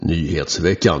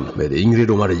Nyhetsveckan med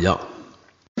Ingrid och Maria.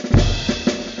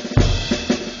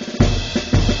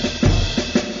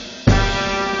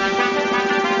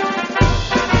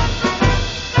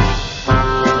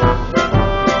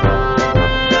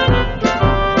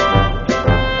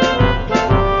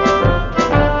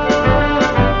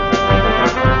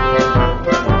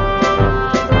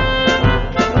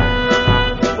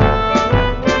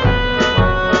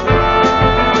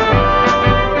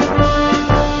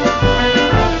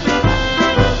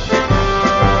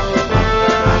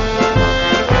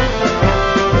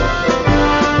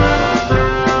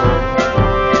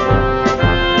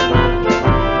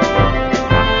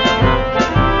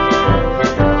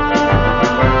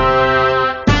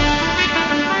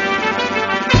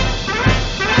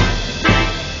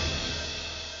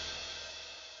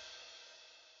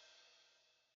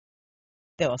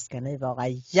 Då ska ni vara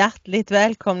hjärtligt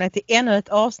välkomna till ännu ett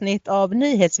avsnitt av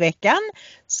Nyhetsveckan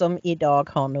som idag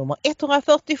har nummer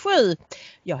 147.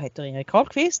 Jag heter Ingrid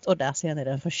Kristi och där ser ni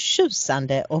den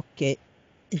förtjusande och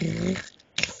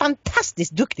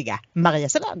fantastiskt duktiga Maria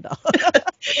Selander.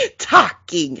 Tack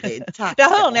Ingrid, tack. Där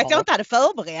hör ni att jag inte hade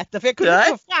förberett det för jag kunde inte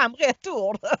få fram rätt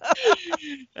ord.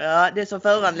 Ja, det som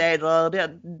föranleder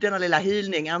denna lilla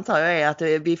hyllning antar jag är att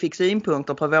vi fick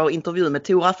synpunkter på vår intervju med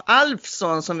Toraf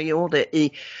Alfsson som vi gjorde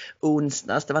i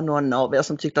onsdags. Det var någon av er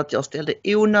som tyckte att jag ställde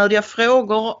onödiga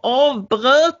frågor och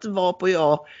avbröt varpå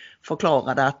jag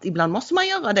förklarade att ibland måste man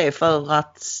göra det för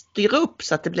att styra upp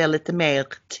så att det blir lite mer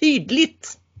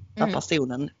tydligt vad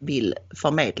personen vill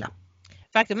förmedla.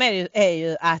 Faktum är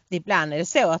ju att ibland är det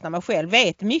så att när man själv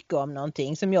vet mycket om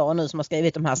någonting som jag nu som har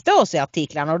skrivit de här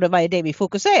Stasi-artiklarna och det var ju det vi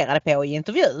fokuserade på i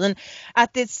intervjun.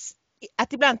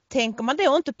 Att ibland tänker man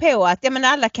då inte på att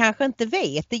alla kanske inte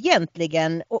vet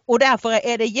egentligen och därför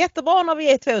är det jättebra när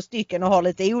vi är två stycken och har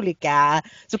lite olika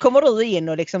så kommer du in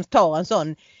och liksom tar en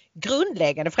sån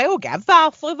grundläggande fråga.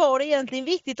 Varför var det egentligen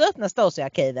viktigt att öppna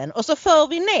Stasi-arkiven? Och så för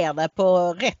vi ner det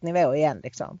på rätt nivå igen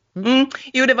liksom.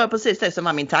 Jo, det var precis det som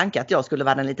var min tanke att jag skulle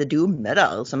vara den lite dumme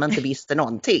där som inte visste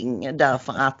någonting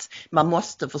därför att man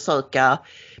måste försöka,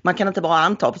 man kan inte bara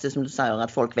anta precis som du säger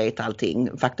att folk vet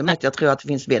allting. Faktum är att jag tror att det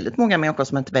finns väldigt många människor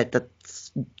som inte vet ett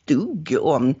dugg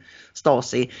om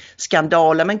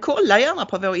Stasi-skandalen. Men kolla gärna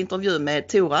på vår intervju med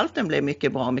Toralf, den blev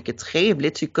mycket bra, mycket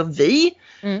trevligt tycker vi.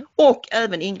 Och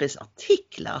även Ingrids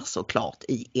artiklar såklart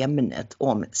i ämnet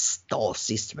om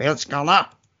Stasi-svenskarna.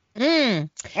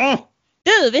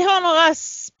 Du, vi har några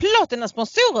plåtena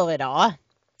sponsorer idag.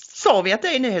 Sa vi att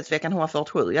det är Nyhetsveckan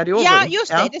 147? Ja,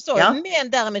 just det, det så. Ja.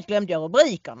 Men däremot glömde jag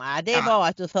rubrikerna. Det var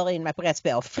att du för in mig på rätt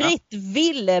spår. Fritt,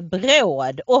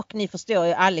 villebråd. Och ni förstår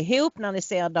ju allihop när ni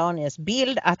ser Daniels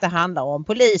bild att det handlar om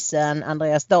polisen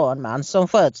Andreas Danman som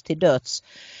sköts till döds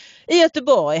i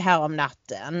Göteborg här om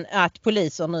natten. Att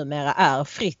poliser numera är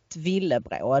fritt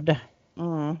villebråd.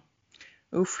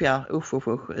 Usch.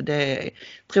 Det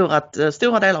tror att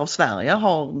stora delar av Sverige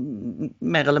har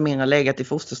mer eller mindre legat i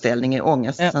fosterställning i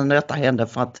ångest sedan detta hände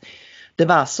för att det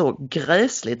var så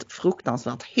gräsligt,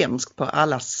 fruktansvärt hemskt på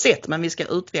alla sätt. Men vi ska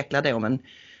utveckla det om en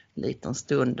liten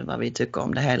stund vad vi tycker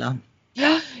om det hela.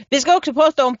 Ja, vi ska också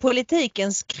prata om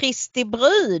politikens Kristi,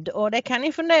 brud och det kan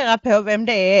ni fundera på vem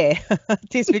det är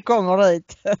tills vi kommer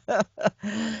dit.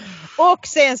 Och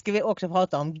sen ska vi också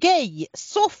prata om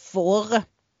gaysoffor.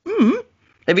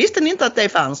 Det visste ni inte att det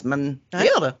fanns, men det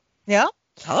gör det. Ja.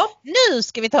 Nu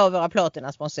ska vi ta våra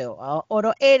plåterna sponsorer och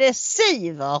då är det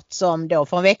Sivert som då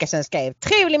för en vecka sedan skrev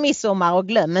trevlig midsommar och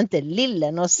glöm inte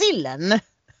lillen och sillen.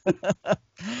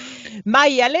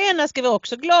 Maja-Lena skriver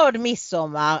också glad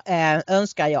midsommar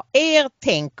önskar jag er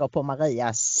tänker på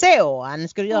Marias son.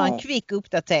 Ska du göra en kvick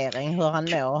uppdatering hur han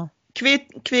mår?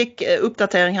 Kvick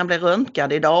uppdatering, han blir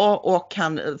röntgad idag och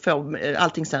han får,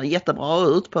 allting ser jättebra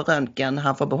ut på röntgen.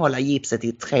 Han får behålla gipset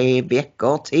i 3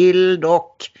 veckor till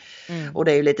dock. Och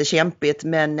det är ju lite kämpigt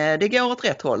men det går åt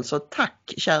rätt håll så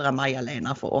tack kära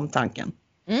Maja-Lena för omtanken.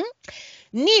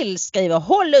 Nils skriver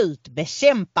håll ut,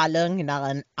 bekämpa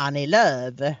lögnaren Annie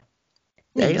Lööf.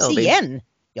 Nils igen.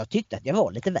 Jag tyckte att jag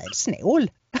var lite väl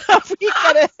snål. Han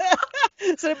skickade.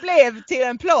 Så det blev till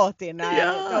en platina.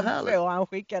 Han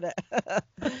skickade.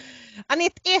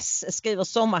 Anette S skriver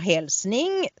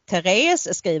sommarhälsning.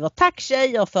 Therese skriver tack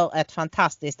tjejer för ett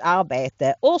fantastiskt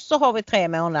arbete. Och så har vi 3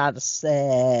 månaders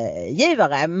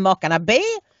givare. Makarna B,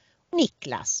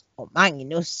 Niklas och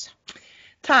Magnus.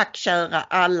 Tack kära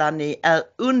alla, ni är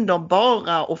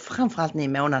underbara och framförallt ni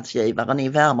månadsgivare, ni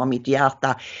värmer mitt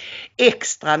hjärta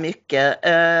extra mycket.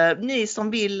 Ni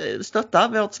som vill stötta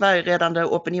vårt Sverigeredande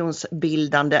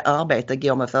opinionsbildande arbete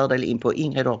går med fördel in på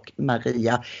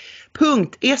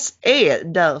ingridochmaria.se.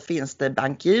 Där finns det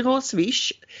bankgiro,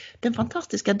 Swish, den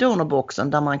fantastiska donorboxen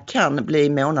där man kan bli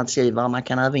månadsgivare, man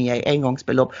kan även ge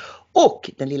engångsbelopp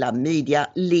och den lilla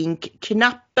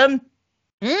media-link-knappen.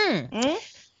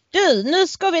 Du, nu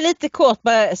ska vi lite kort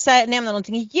bara nämna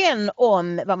någonting igen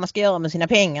om vad man ska göra med sina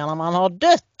pengar när man har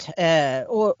dött.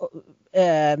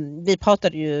 Vi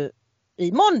pratade ju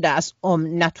i måndags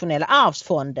om Nationella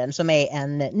arvsfonden som är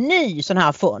en ny sån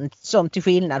här fond som till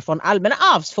skillnad från Allmänna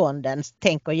arvsfonden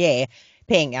tänker ge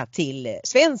pengar till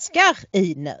svenskar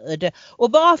i nöd.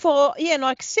 Och bara för att ge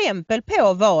några exempel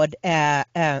på vad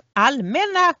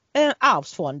Allmänna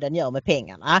arvsfonden gör med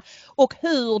pengarna och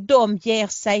hur de ger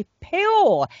sig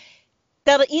på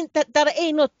där det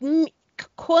är något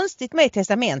konstigt med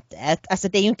testamentet. Alltså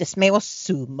det är ju inte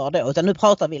småsummor då, utan nu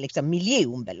pratar vi liksom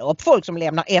miljonbelopp. Folk som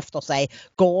lämnar efter sig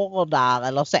gårdar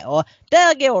eller så.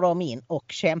 Där går de in och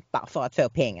kämpar för att få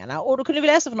pengarna. Och då kunde vi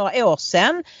läsa för några år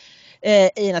sedan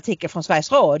i en artikel från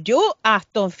Sveriges Radio att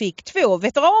de fick 2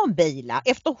 veteranbilar.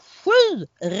 Efter 7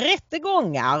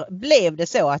 rättegångar blev det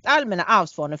så att Allmänna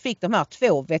arvsfonden fick de här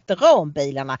 2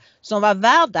 veteranbilarna som var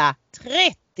värda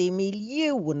 30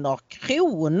 miljoner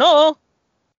kronor.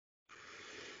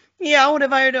 Ja, och det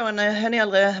var ju då en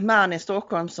äldre man i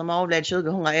Stockholm som avled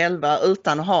 2011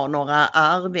 utan att ha några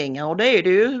arvingar. Och det är det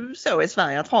ju så i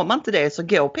Sverige att har man inte det så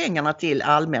går pengarna till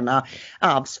Allmänna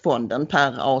arvsfonden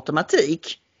per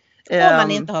automatik. Om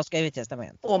man inte har skrivit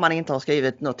testament. Om man inte har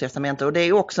skrivit något testament. Och det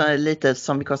är också lite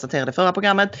som vi konstaterade i förra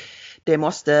programmet. Det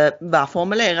måste vara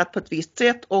formulerat på ett visst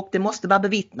sätt och det måste vara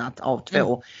bevittnat av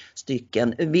 2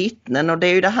 stycken vittnen. Och det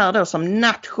är ju det här då som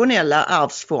Nationella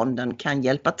arvsfonden kan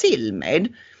hjälpa till med.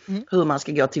 Hur man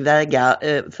ska gå tillväga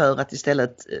för att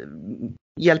istället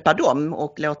hjälpa dem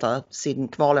och låta sin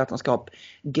kvarlåtenskap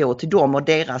gå till dem och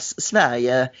deras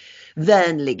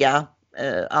Sverigevänliga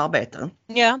arbete.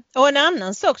 Ja, och en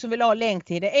annan sak som vi la länk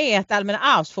till det är att Allmänna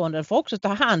arvsfonden får också ta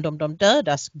hand om de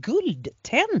dödas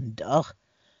guldtänder.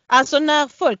 Alltså när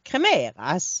folk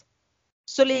kremeras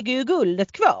så ligger ju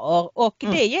guldet kvar och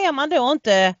det ger man då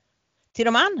inte till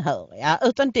de anhöriga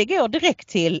utan det går direkt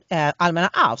till Allmänna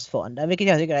arvsfonden, vilket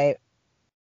jag tycker är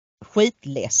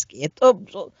skitläskigt.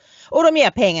 Och de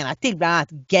ger pengarna till bland annat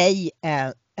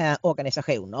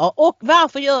gay-organisationer. Och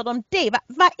varför gör de det?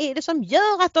 Vad är det som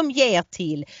gör att de ger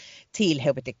till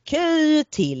HBTQ,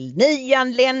 till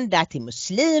nyanlända, till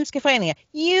muslimska föreningar?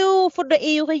 Jo, för det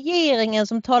är ju regeringen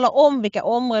som talar om vilka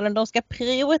områden de ska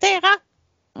prioritera.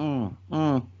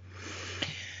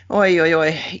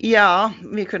 Oj. Ja,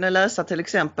 vi kunde läsa till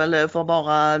exempel för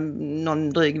bara någon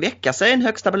dryg vecka sedan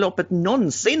högsta beloppet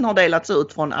någonsin har delats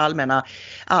ut från Allmänna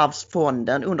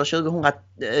arvsfonden. Under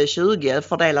 2020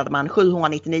 fördelade man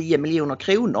 799 miljoner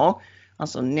kronor,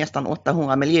 alltså nästan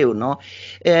 800 miljoner,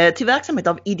 till verksamhet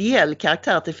av ideell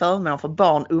karaktär till förmån för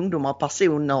barn, ungdomar och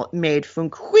personer med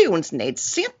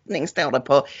funktionsnedsättning, står det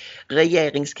på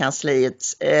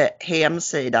regeringskansliets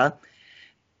hemsida.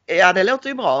 Ja, det låter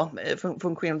ju bra.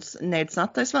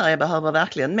 Funktionsnedsatta i Sverige behöver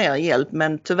verkligen mer hjälp,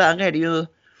 men tyvärr är det ju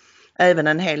även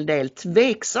en hel del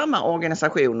tveksamma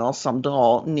organisationer som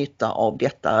drar nytta av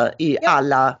detta i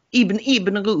alla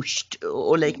Ibn Rushd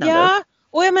och liknande. Ja,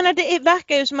 och jag menar det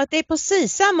verkar ju som att det är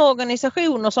precis samma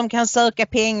organisationer som kan söka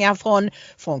pengar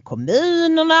från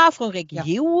kommunerna, från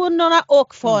regionerna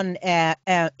och från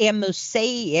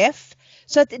MUCF.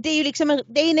 Så att det är ju liksom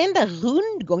det är en enda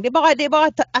rundgång. Det är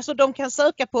bara alltså de kan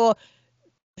söka på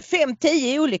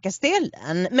 5-10 olika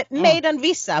ställen medan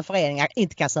vissa föreningar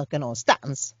inte kan söka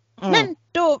någonstans. Men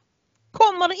då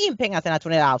kommer det in pengar till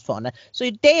Nationella arvsfonden så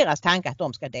är deras tanke att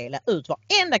de ska dela ut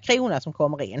varenda krona som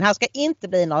kommer in. Här ska inte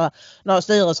bli några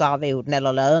styrelsearvoden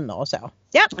eller löner och så.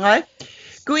 Ja. Nej.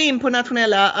 Gå in på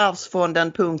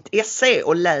nationellaarvsfonden.se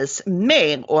och läs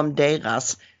mer om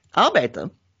deras arbete.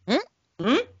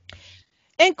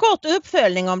 En kort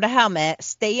uppföljning om det här med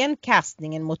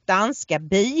stenkastningen mot danska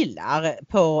bilar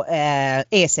på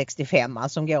E65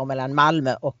 som går mellan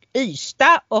Malmö och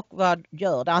Ystad. Och vad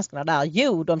gör danskarna där?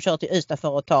 Jo, de kör till Ystad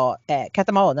för att ta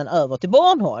katamaranen över till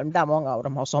Bornholm där många av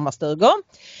dem har sommarstugor.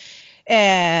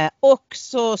 Och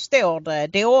så står det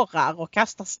dårar och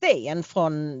kastar sten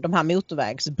från de här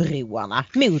motorvägsbroarna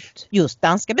mot just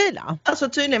danska bilar. Alltså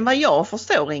tydligen vad jag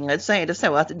förstår, Ingrid, så är det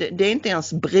så att det är inte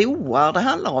ens broar det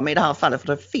handlar om i det här fallet, för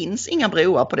det finns inga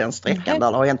broar på den sträckan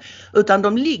där lagen, utan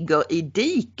de ligger i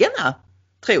dikena,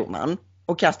 tror man,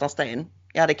 och kastar sten.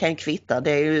 Ja, det kan ju kvitta,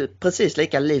 det är ju precis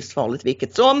lika livsfarligt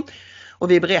vilket som.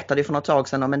 Och vi berättade för något tag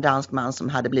sedan om en dansk man som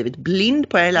hade blivit blind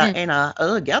på ena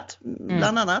ögat,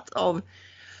 bland annat av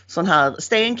sån här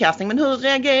stenkastning. Men hur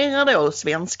reagerar då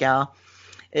svenska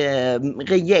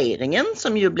regeringen,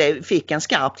 som ju fick en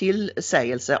skarp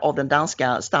tillsägelse av den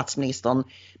danska statsministern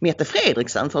Mette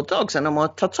Frederiksen för ett tag sedan om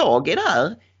att ta tag i det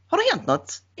här? Har det hänt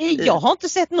något? Jag har inte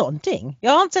sett någonting.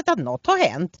 Jag har inte sett att något har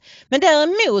hänt. Men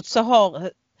däremot så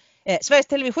har Sveriges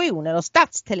Television, eller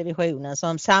Statstelevisionen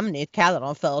som Samnytt kallar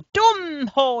dem för, de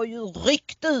har ju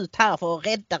ryckt ut här för att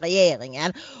rädda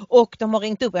regeringen. Och de har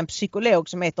ringt upp en psykolog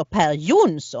som heter Per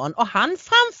Jonsson, och han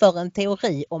framför en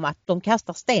teori om att de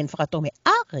kastar sten för att de är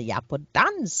arga på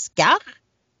danskar.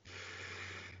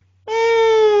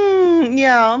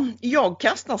 Ja, jag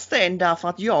kastar sten därför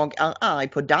att jag är arg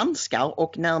på danskar,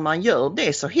 och när man gör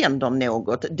det så händer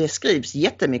något. Det skrivs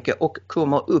jättemycket och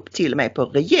kommer upp till och med på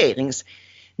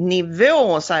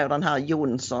regeringsnivå, säger den här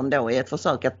Jonsson då, i ett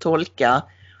försök att tolka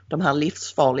de här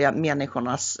livsfarliga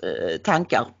människornas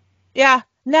tankar. Ja,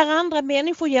 när andra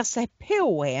människor ger sig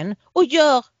på en och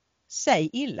gör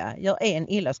en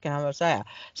illa ska han väl säga,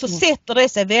 så sätter det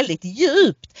sig väldigt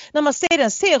djupt. När man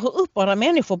sedan ser hur upprörda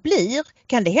människor blir,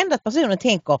 kan det hända att personen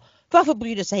tänker, varför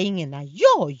brydde sig ingen när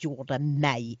jag gjorde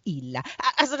mig illa?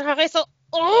 Alltså det här är så...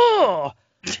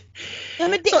 Ja,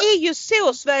 men det är ju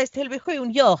så Sveriges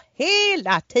Television gör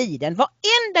hela tiden.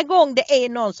 Varenda gång det är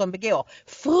någon som begår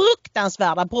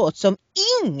fruktansvärda brott som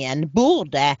ingen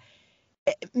borde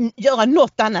göra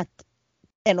något annat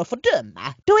än att fördöma.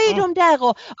 Då är de där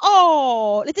och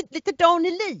lite Dan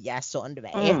Eliasson, du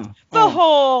vet. Vad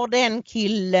har den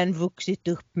killen vuxit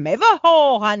upp med? Vad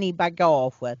har han i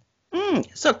bagaget?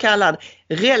 Så kallad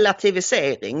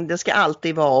relativisering. Det ska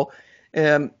alltid vara,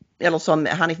 eller som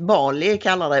Hanif Bali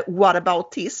kallar det,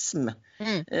 whataboutism.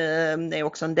 Det är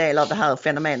också en del av det här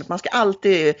fenomenet. Man ska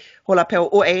alltid hålla på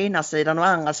å ena sidan och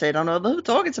andra sidan, och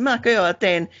överhuvudtaget så märker jag att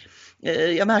det är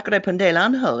jag märker det på en del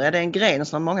anhöriga. Det är en grej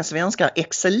som många svenskar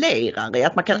excellerar i.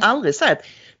 Att man kan aldrig säga att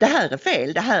det här är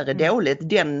fel, det här är dåligt,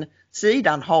 den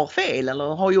sidan har fel eller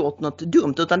har gjort något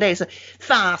dumt. Utan det är så,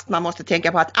 fast man måste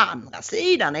tänka på att andra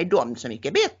sidan är de så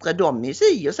mycket bättre, de är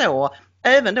si och så.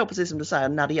 Även då, precis som du säger,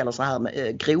 när det gäller så här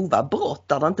med grova brott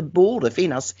där det inte borde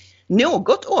finnas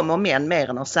något om och men mer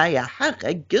än att säga,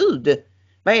 herregud,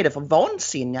 vad är det för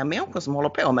vansinniga människor som håller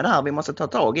på med det här? Vi måste ta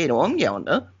tag i det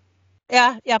omgående.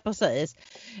 Ja, precis.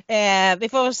 Vi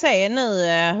får väl se nu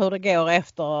hur det går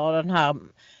efter den här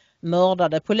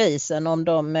mördade polisen, om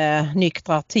de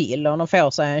nyktrar till och de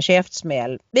får sig en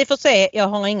käftsmäll. Vi får se, jag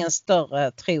har ingen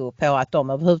större tro på att de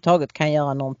överhuvudtaget kan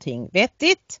göra någonting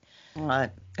vettigt. Nej,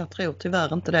 jag tror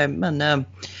tyvärr inte det, men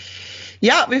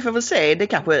ja, vi får väl se. Det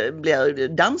kanske blir,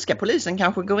 danska polisen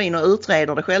kanske går in och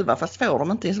utreder det själva, fast får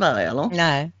de inte i Sverige, eller?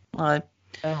 Nej.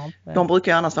 De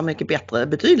brukar ju annars vara mycket bättre,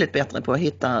 betydligt bättre på att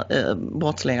hitta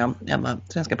brottslingar än vad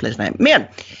svenska polisen är. Men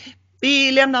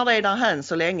vi lämnar det där här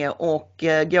så länge och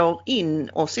går in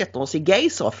och sätter oss i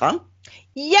gaysoffan.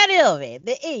 Ja, det gör vi.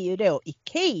 Det är ju då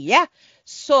IKEA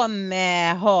som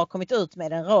har kommit ut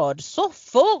med en rad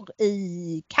soffor.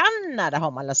 I Kanada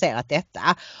har man lanserat detta.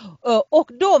 Och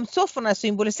de sofforna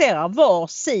symboliserar var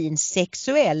sin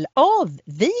sexuell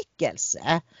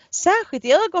avvikelse. Särskilt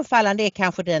i ögonfallande är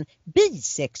kanske den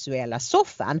bisexuella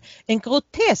soffan. En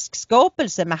grotesk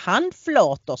skapelse med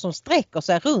handflator som sträcker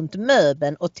sig runt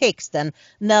möbeln och texten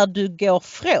när du går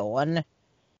från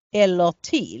eller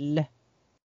till.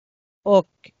 Och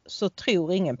så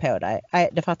tror ingen på dig. Nej,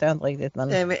 det fattar jag inte riktigt. Men...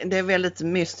 Det är väldigt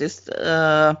mystiskt.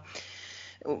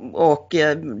 Och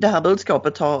det här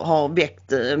budskapet har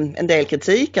väckt en del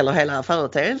kritik, eller hela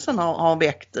företeelsen har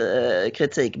väckt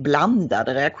kritik,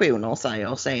 blandade reaktioner,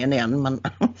 säger CNN. Men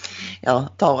jag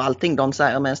tar allting de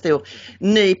säger med en stor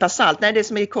nypa salt. Nej, det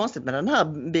som är konstigt med den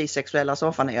här bisexuella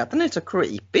soffan är att den är så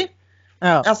creepy.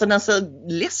 Ja. Alltså den ser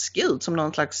läskig ut, som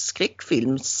någon slags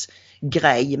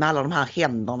skräckfilmsgrej med alla de här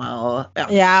händerna och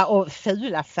ja, och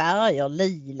fula färger,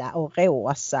 lila och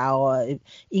rosa, och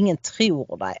ingen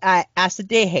tror dig. Alltså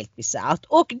det är helt bisarrt.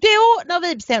 Och då när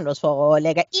vi bestämde oss för att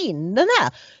lägga in den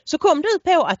här, så kom du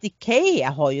på att IKEA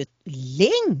har ju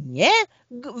länge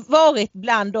varit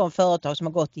bland de företag som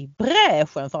har gått i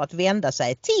bräschen för att vända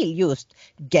sig till just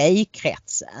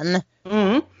gaykretsen.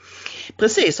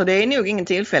 Precis, och det är nog ingen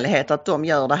tillfällighet att de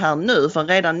gör det här nu, för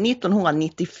redan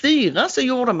 1994 så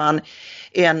gjorde man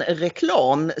en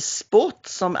reklamspot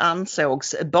som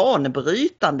ansågs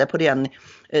banbrytande på den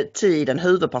tiden.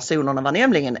 Huvudpersonerna var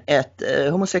nämligen ett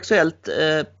homosexuellt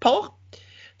par,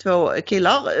 2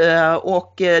 killar,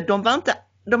 och de var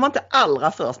inte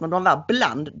allra först, men de var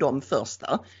bland de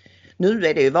första. Nu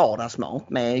är det ju vardagsmat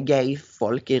med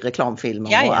gayfolk i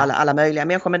reklamfilmer och alla möjliga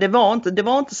människor, men det var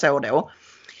inte så då.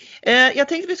 Jag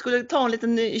tänkte vi skulle ta en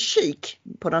liten kik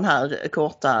på den här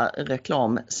korta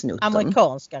reklamsnutten.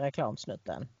 Amerikanska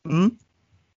reklamsnutten. Mm.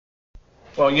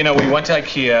 Well, you know, we went to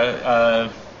IKEA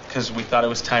because we thought it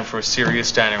was time for a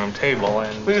serious dining room table,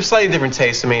 and We have slightly different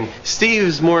tastes. I mean,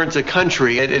 Steve's more into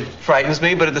country. It frightens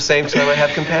me, but at the same time I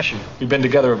have compassion. we've been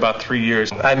together about 3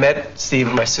 years. I met Steve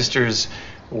at my sister's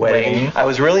wedding. I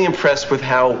was really impressed with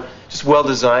how just well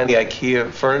designed the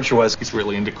IKEA furniture was. He's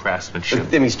really into craftsmanship.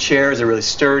 These chairs are really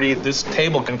sturdy. This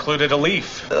table included a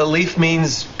leaf. A leaf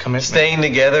means Commitment. staying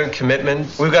together, commitment.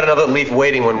 We've got another leaf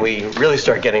waiting when we really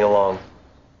start getting along.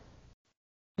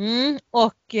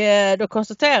 Och då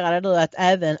konstaterade du att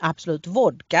även Absolut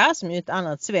Vodka, som är ett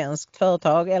annat svenskt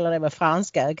företag, eller det var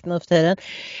franska nu för tiden,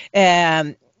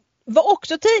 var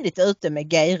också tidigt ute med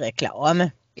gay-reklam.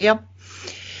 Ja,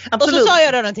 absolut. Och så sa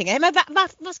jag då någonting, men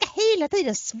vad ska hela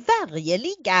tiden Sverige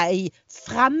ligga i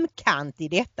framkant i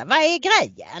detta? Vad är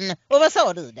grejen? Och vad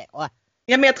sa du då?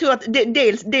 Ja, men jag tror att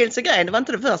dels är grejen, det var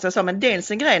inte det första jag sa, men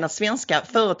dels är grejen att svenska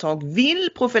företag vill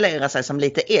profilera sig som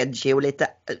lite edgy och lite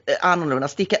annorlunda,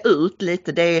 sticka ut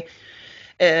lite. Det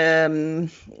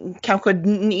kanske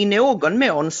i någon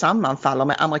mån sammanfaller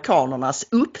med amerikanernas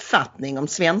uppfattning om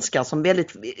svenskar som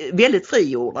väldigt, väldigt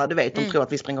frigjorda. Du vet, de tror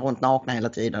att vi springer runt nakna hela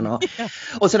tiden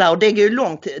och sådär. Och det går ju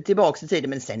långt tillbaka i tiden,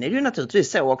 men sen är det ju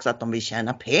naturligtvis så också att de vill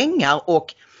tjäna pengar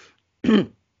och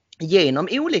genom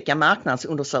olika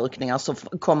marknadsundersökningar så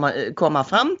komma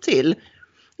fram till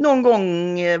någon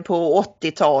gång på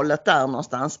 80-talet där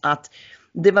någonstans att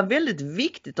det var väldigt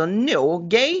viktigt att nå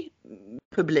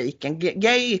gay-publiken,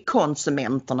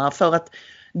 gay-konsumenterna, för att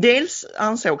dels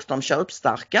ansågs de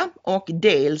köpstarka och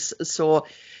dels så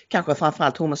kanske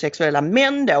framförallt homosexuella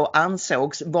män då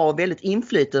ansågs vara väldigt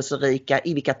inflytelserika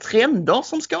i vilka trender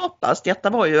som skapas. Detta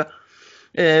var ju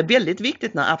väldigt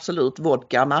viktigt när Absolut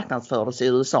Vodka marknadsfördes i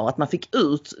USA, att man fick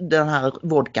ut den här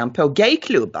vodkan på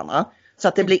gayklubbarna så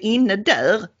att det blev inne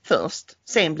där först,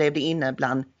 sen blev det inne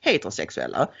bland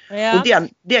heterosexuella. Ja. Och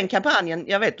den kampanjen,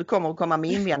 jag vet du kommer att komma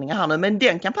med invändningar här nu, men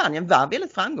den kampanjen var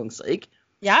väldigt framgångsrik.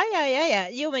 Ja.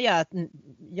 Jo, men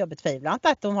jag betvivlar inte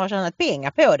att de har tjänat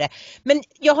pengar på det. Men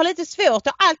jag har lite svårt,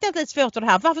 och alltid haft lite svårt för det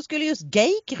här. Varför skulle just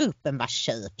gaygruppen vara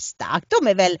köpstark?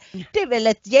 Det är väl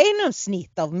ett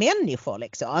genomsnitt av människor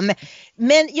liksom.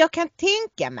 Men jag kan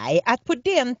tänka mig att på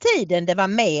den tiden det var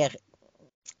mer,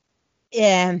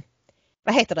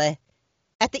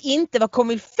 att det inte var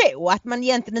comilfå, att man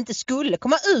egentligen inte skulle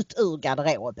komma ut ur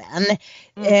garderoben.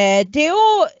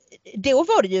 Då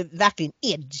var det ju verkligen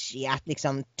edgy att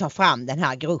liksom ta fram den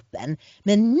här gruppen.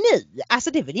 Men nu,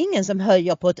 alltså det är väl ingen som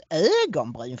höjer på ett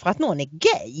ögonbryn för att någon är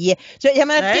gay. Så jag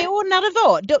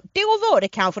menar, då var det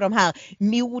kanske de här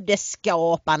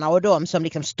modeskaparna och de som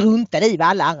liksom struntade i vad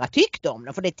alla andra tyckte om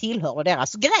dem, för det tillhör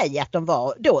deras grej att de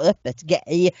var då öppet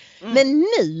gay. Men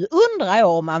nu undrar jag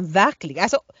om man verkligen,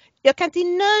 alltså jag kan till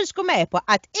nöds gå med på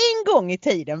att en gång i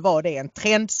tiden var det en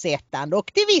trendsättande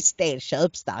och till viss del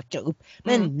köpstark grupp.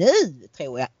 Men nu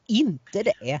tror jag inte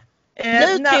det.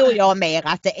 Nu tror jag mer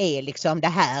att det är liksom det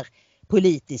här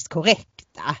politiskt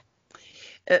korrekta.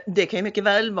 Det kan ju mycket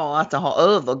väl vara att det har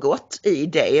övergått i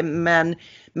det, men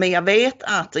jag vet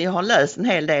att jag har läst en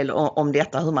hel del om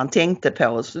detta, hur man tänkte på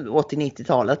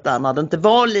 80-90-talet där när det inte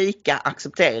var lika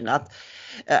accepterat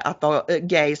att vara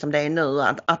gay som det är nu,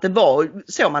 att det var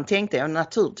så man tänkte. Och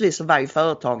naturligtvis så var ju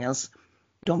företagens,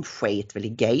 de sket väl i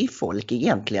gayfolk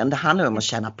egentligen. Det handlar om att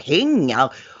tjäna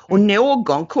pengar och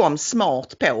någon kom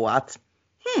smart på att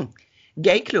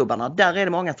gayklubbarna, där är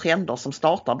det många trender som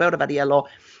startar, både vad det gäller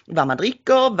vad man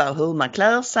dricker, hur man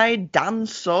klär sig,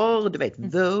 danser, du vet,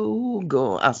 Vogue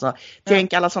och alltså,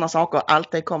 tänk alla sådana saker,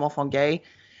 allt det kommer från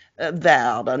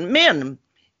gay-världen. Men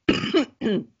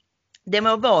det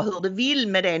må vara hur det vill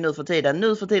med det nu för tiden.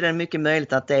 Nu för tiden är det mycket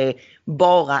möjligt att det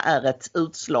bara är ett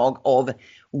utslag av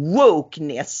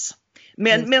wokeness.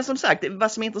 Men som sagt,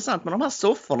 vad som är intressant med de här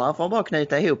sofforna, för att bara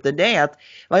knyta ihop det är att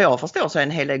vad jag förstår så är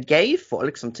en hel del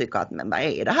gayfolk som tycker att men vad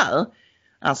är det här?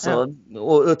 Alltså,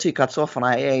 och tycker att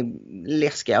sofforna är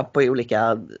läskiga på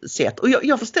olika sätt. Och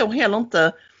jag förstår heller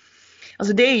inte,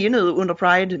 alltså det är ju nu under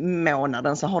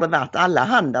Pride-månaden så har det varit alla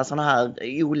handa sådana här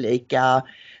olika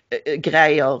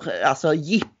grejer, alltså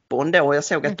jippon då. Jag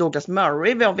såg att Douglas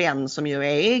Murray, vår vän som ju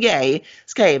är gay,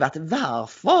 skrev att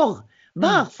varför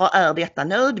är detta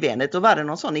nödvändigt? Och var det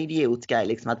någon sån idiotgrej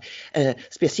liksom att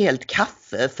speciellt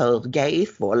kaffe för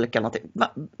gayfolk eller någonting.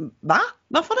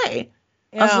 Varför det?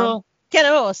 Ja. Alltså, kan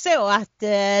det vara så att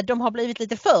de har blivit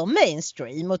lite för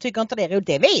mainstream och tycker inte det är roligt?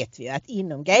 Det vet vi ju att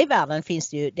inom gayvärlden finns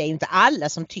det ju, det är ju inte alla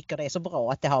som tycker det är så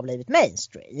bra att det har blivit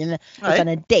mainstream. Nej. Utan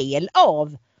en del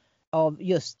av av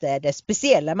just det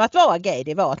speciella med att vara gay,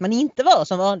 det var att man inte var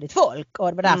som vanligt folk. Och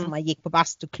det var därför man gick på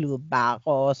bastuklubbar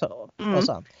och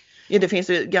sånt. Ja, det finns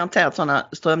ju garanterat sådana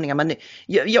strömningar, men det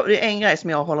är en grej som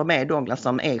jag håller med Douglas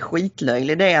som är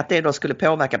skitlöjlig, det är att det då skulle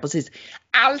påverka precis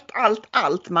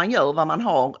allt man gör, vad man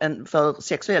har för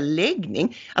sexuell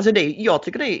läggning. Alltså jag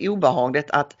tycker det är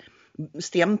obehagligt att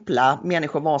stämpla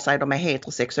människor, vare sig de är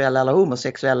heterosexuella eller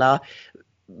homosexuella,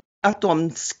 att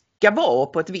de ska vara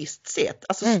på ett visst sätt.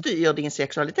 Alltså styr din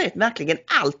sexualitet verkligen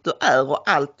allt du är och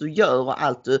allt du gör och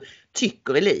allt du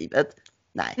tycker i livet?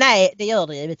 Nej, det gör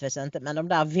det givetvis inte, men de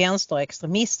där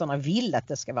vänsterextremisterna vill att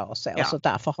det ska vara så. Så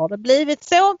därför har det blivit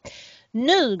så.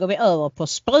 Nu går vi över på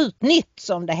Sprutnytt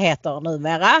som det heter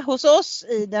numera hos oss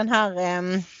i den här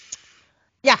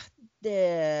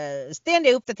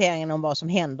ständiga uppdateringen om vad som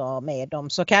händer med de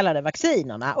så kallade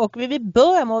vaccinerna. Och vi vill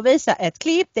börja med att visa ett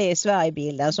klipp. Det är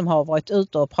Sverigebilden som har varit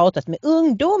ute och pratat med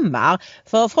ungdomar.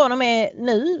 För från och med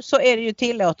nu så är det ju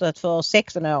tillåtet för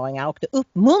 16-åringar och det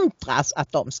uppmuntras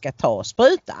att de ska ta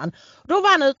sprutan. Då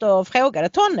var han ute och frågade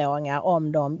tonåringar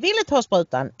om de ville ta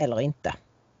sprutan eller inte.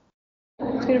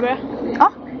 Ska du börja?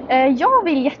 Ja, jag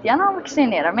vill jättegärna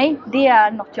vaccinera mig. Det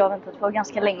är något jag har väntat på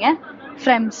ganska länge.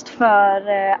 Främst för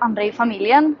andra i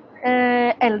familjen,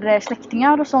 äldre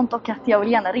släktingar och sånt, och att jag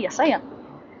vill gärna resa igen.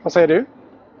 Vad säger du?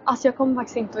 Alltså jag kommer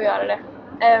faktiskt inte att göra det.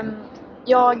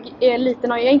 Jag är lite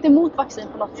nöjd. Jag är inte emot vaccin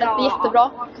på något sätt. Det är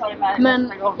jättebra.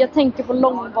 Men jag tänker på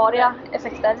långvariga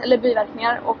effekter eller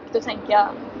biverkningar. Och då tänker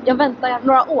jag väntar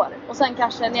några år. Och sen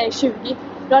kanske när jag är 20.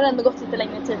 Då har det ändå gått lite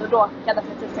längre tid och då kan jag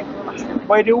definitivt tänka på vaccin.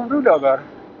 Vad är du orolig över?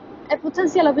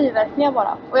 Potentiella biverkningar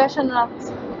bara. Och jag känner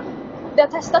att det har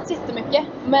testats jättemycket.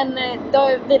 Men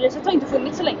viruset har inte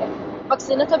funnits så länge.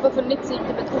 Vaccinet har bara funnits i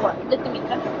typ ett år, lite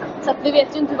mindre. Så att vi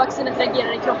vet ju inte hur vaccinet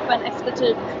reagerar i kroppen efter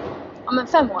typ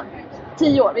 5 år.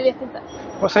 10 år, vi vet inte.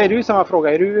 Vad säger du i samma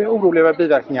fråga? Är du orolig över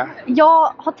biverkningar?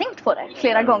 Jag har tänkt på det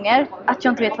flera gånger. Att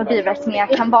jag inte vet vad biverkningar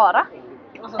kan vara.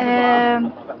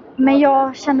 Men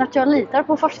jag känner att jag litar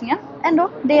på forskningen ändå.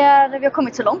 Vi har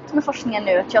kommit så långt med forskningen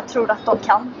nu att jag tror att de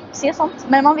kan se sånt.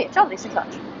 Men man vet ju aldrig såklart.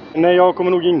 Nej, jag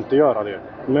kommer nog inte göra det.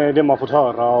 Med det man fått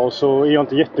höra, och så är jag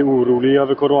inte jätteorolig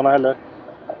över corona heller.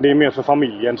 Det är mer för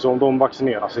familjen, så om de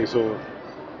vaccinerar sig så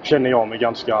känner jag mig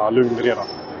ganska lugn redan.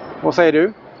 Vad säger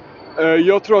du?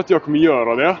 Jag tror att jag kommer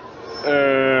göra det.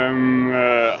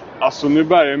 Alltså nu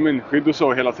bär jag munskydd och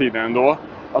så hela tiden ändå.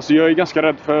 Alltså jag är ganska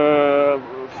rädd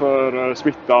för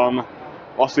smittan.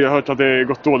 Alltså jag har hört att det har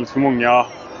gått dåligt för många.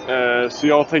 Så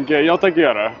jag tänker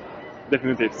göra det.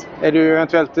 Definitivt. Är du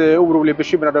eventuellt orolig,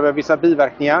 bekymrad över vissa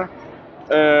biverkningar?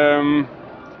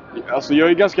 Alltså jag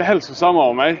är ganska hälsosam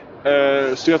av mig.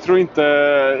 Så jag tror inte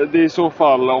det är i så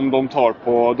fall om de tar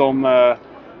på de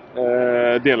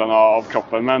delarna av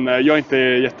kroppen. Men jag är inte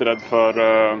jätterädd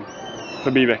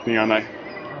för biverkningar, nej.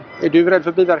 Är du rädd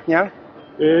för biverkningar?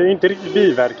 Inte riktigt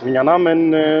biverkningarna,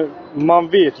 men man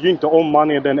vet ju inte om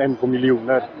man är den 1 på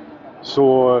miljoner.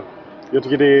 Så jag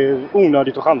tycker det är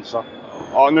onödigt att chansa.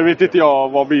 Ja, nu vet inte jag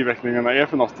vad biverkningarna är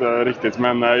för något riktigt,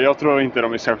 men jag tror inte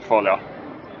de är särskilt farliga.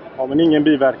 Ja, men ingen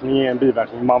biverkning är en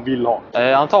biverkning man vill ha.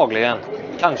 Antagligen.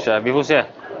 Kanske. Vi får se.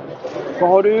 Vad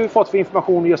har du fått för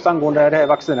information just angående det här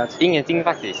vaccinet? Ingenting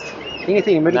faktiskt.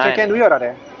 Ingenting, men du tänker ändå göra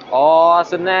det? Ja,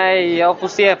 alltså nej. Jag får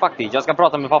se faktiskt. Jag ska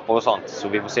prata med pappa och sånt. Så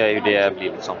vi får se hur det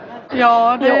blir liksom.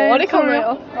 Ja, det kommer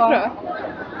jag. Ja.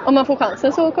 Om man får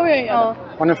chansen så kommer jag göra det.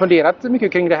 Har ni funderat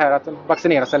mycket kring det här att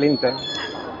vaccineras eller inte?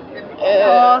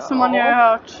 Ja, som man ju har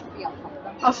hört.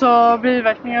 Alltså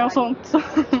biverkningar och sånt.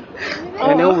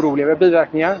 Är ni oroliga över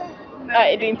biverkningar?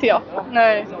 Nej, det är inte jag.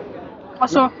 Nej.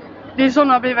 Alltså, det är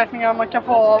sådana biverkningar man kan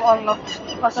få av annat.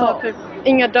 Alltså, typ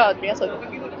inga dödliga så.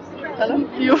 Eller?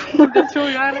 Jo, det tror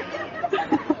jag.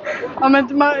 Ja, men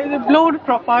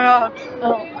blodproppar har jag hört.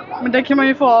 Ja. Men det kan man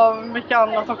ju få av mycket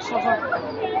annat också.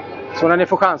 Så när ni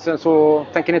får chansen så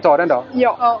tänker ni ta den då?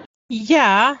 Ja.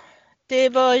 Ja, det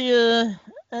var ju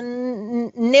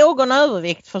någon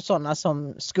övervikt för sådana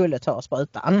som skulle ta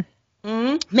sprutan.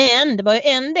 Men det var ju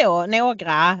ändå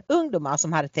några ungdomar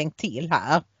som hade tänkt till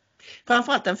här.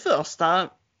 Framförallt den första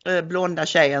blonda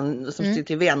tjejen som stod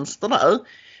till vänster där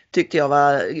tyckte jag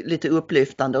var lite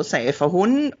upplyftande att se, för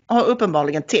hon har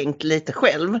uppenbarligen tänkt lite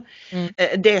själv.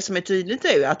 Det som är tydligt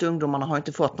är ju att ungdomarna har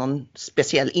inte fått någon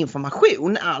speciell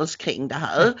information alls kring det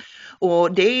här.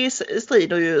 Och det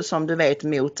strider ju som du vet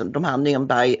mot de här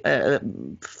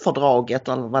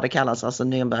Nürnberg-fördraget eller vad det kallas, alltså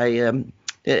Nürnberg...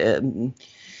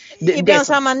 ibland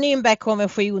samma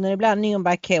Nürnberg-konventionen, ibland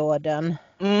Nürnberg-koden.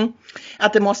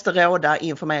 Att det måste råda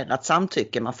informerat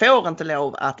samtycke. Man får inte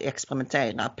lov att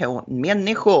experimentera på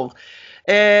människor.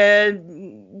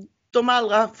 de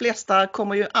allra flesta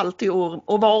kommer ju alltid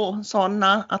att vara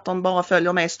sådana att de bara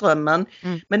följer med strömmen.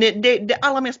 Men det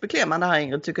allra mest beklämmande här,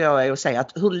 Ingrid, tycker jag är att säga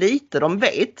att hur lite de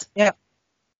vet. Ja,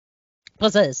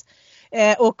 precis.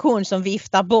 Och hon som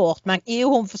viftar bort,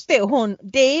 hon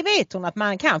förstår, det vet hon att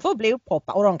man kan få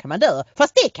blodproppar och de kan man dö.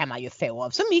 Fast det kan man ju få av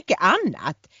så mycket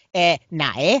annat.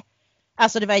 Nej,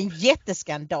 alltså det var en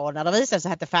jätteskandal när det visade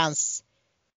sig att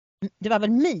det var väl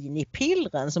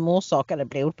minipillren som orsakade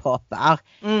blodproppar.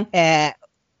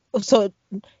 Och så,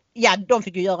 ja, de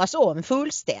fick ju göras om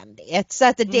fullständigt. Så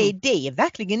att det är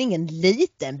verkligen ingen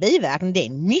liten biverkning. Det är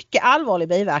en mycket allvarlig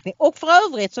biverkning. Och för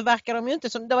övrigt så verkar de ju inte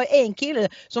som... Det var en kille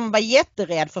som var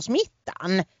jätterädd för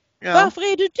smittan. Ja. Varför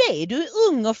är du det? Du är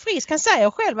ung och frisk. Han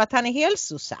säger själv att han är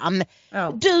hälsosam.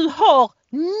 Ja. Du har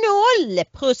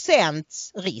 0%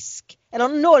 risk. Eller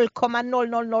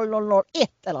 0,00001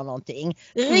 eller någonting.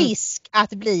 Risk att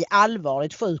bli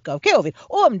allvarligt sjuk av covid.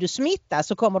 Om du smittar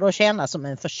så kommer du att känna som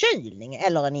en förkylning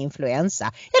eller en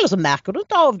influensa. Eller så märker du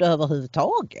inte av det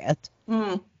överhuvudtaget.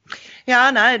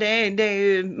 Ja, nej, det är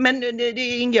ju... Men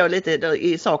det ingår lite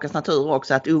i sakens natur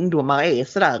också att ungdomar är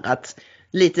sådär att...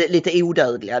 Lite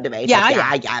odödliga, du vet. Ja,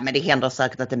 men det händer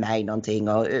säkert att det är mig någonting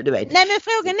och du vet. Nej, men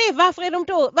frågan är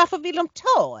varför vill de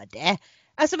ta det?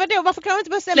 Alltså vadå, varför kan de inte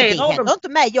bara säga det händer inte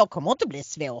mig, jag kommer inte bli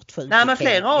svårt sjuk. Nej, men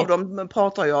flera av dem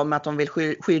pratar ju om att de vill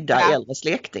skydda äldre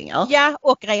släktingar. Ja,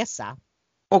 och resa.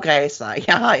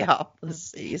 Ja,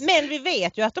 precis. Men vi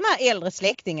vet ju att de här äldre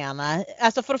släktingarna,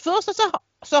 alltså för det första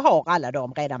så har alla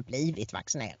de redan blivit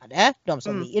vaccinerade, de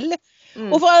som vill.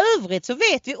 Och för övrigt så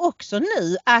vet vi också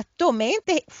nu att de är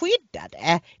inte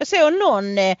skyddade. Jag såg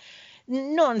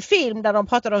någon film där de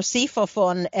pratade om siffror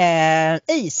från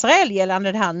Israel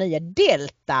gällande den här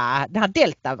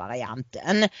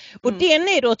delta-varianten. Och den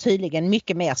är då tydligen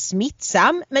mycket mer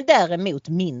smittsam men däremot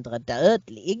mindre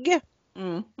dödlig.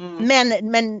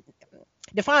 Men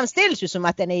det framställs ju som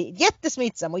att den är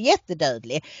jättesmittsam och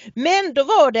jättedödlig. Men då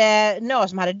var det några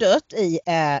som hade dött i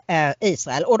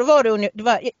Israel. Och då var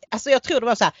alltså jag tror det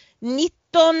var så här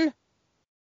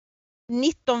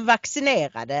 19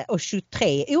 vaccinerade och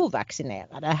 23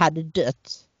 ovaccinerade hade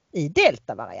dött i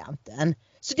delta-varianten.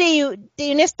 Så det är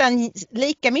ju nästan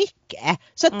lika mycket.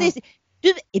 Så att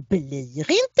du blir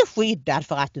inte skyddad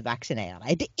för att du vaccinerar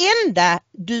dig. Det enda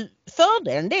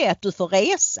fördelen det är att du får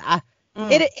resa.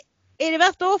 Är det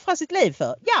värt att offra sitt liv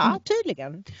för? Ja,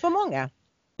 tydligen. För många.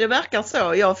 Det verkar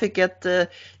så. Jag fick ett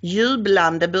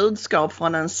jublande budskap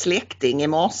från en släkting i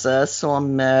morse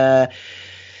som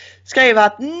skrev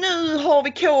att nu har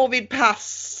vi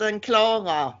covid-passen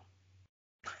klara.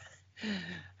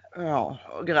 Ja,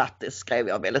 grattis skrev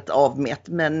jag väldigt avmätt.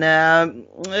 Men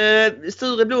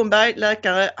Sture Blomberg,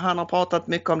 läkare, han har pratat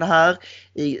mycket om det här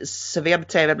i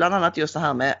webb-tv, bland annat just det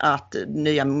här med att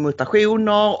nya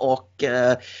mutationer och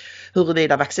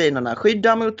huruvida vaccinerna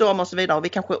skyddar mot dem och så vidare. Och vi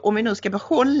kanske, om vi nu ska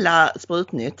behålla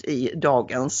Sprutnytt i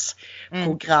dagens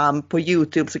program på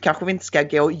YouTube, så kanske vi inte ska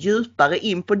gå djupare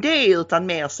in på det utan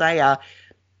mer säga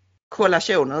kolla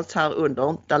show notes här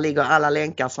under. Där ligger alla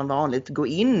länkar som vanligt. Gå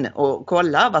in och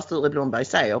kolla vad Sture Blomberg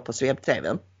säger på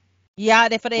webb-tv. Ja,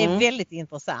 det är väldigt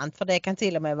intressant. För det kan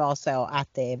till och med vara så att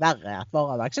det är värre att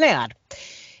vara vaccinerad.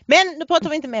 Men nu pratar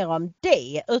vi inte mer om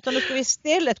det, utan nu ska vi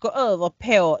istället gå över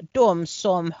på de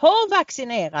som har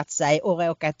vaccinerat sig och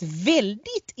råkat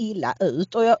väldigt illa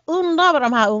ut. Och jag undrar vad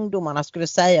de här ungdomarna skulle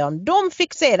säga om de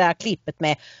fick se det här klippet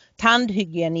med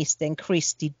tandhygienisten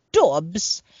Kristi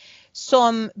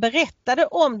som berättade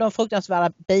om de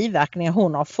fruktansvärda biverkningar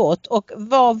hon har fått. Och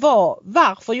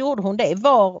varför gjorde hon det?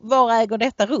 Var äger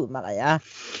detta rum, Maria?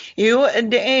 Jo,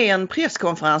 det är en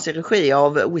presskonferens i regi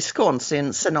av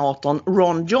Wisconsin-senatorn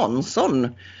Ron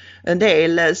Johnson. En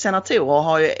del senatorer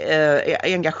har ju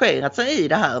engagerat sig i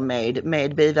det här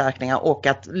med biverkningar och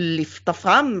att lyfta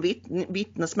fram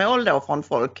vittnesmål då från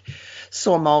folk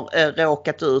som har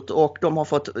råkat ut, och de har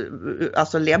fått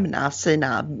alltså lämna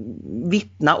sina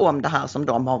vittna om det här som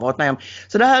de har varit med om.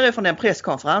 Så det här är från den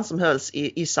presskonferens som hölls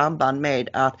i samband med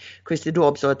att Kristi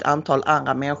och ett antal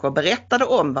andra människor berättade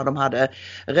om vad de hade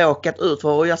råkat ut för.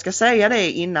 Och jag ska säga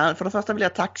det innan, för det första vill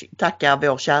jag tacka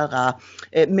vår kära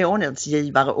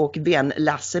månadsgivare och vän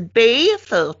Lasse B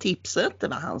för tipset. Det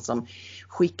var han som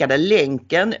skickade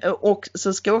länken, och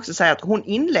så ska jag också säga att hon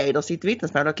inleder sitt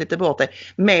vittnesmål och klippte bort det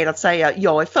med att säga: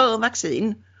 jag är för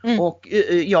vaccin och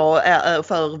jag är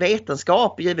för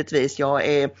vetenskap givetvis. Jag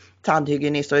är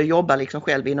tandhygienist och jag jobbar liksom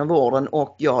själv inom vården,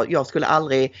 och jag skulle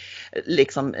aldrig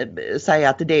liksom säga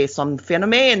att det som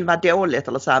fenomen var dåligt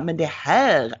eller så här, men det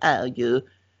här är ju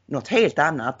något helt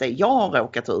annat det jag har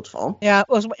råkat ut för. Ja,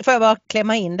 och så får jag bara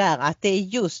klämma in där att det är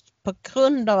just på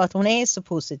grund av att hon är så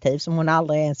positiv som hon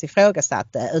aldrig ens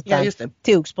ifrågasatte utan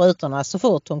tog sprutorna så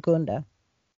fort hon kunde.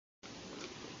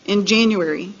 In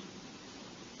January,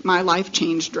 my life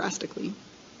changed drastically.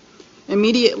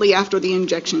 Immediately after the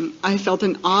injection, I felt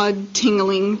an odd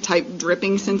tingling type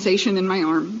dripping sensation in my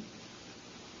arm.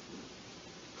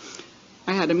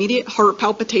 I had immediate heart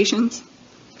palpitations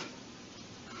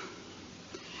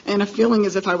and a feeling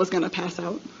as if I was going to pass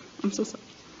out. I'm so sorry.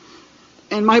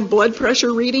 And my blood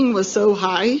pressure reading was so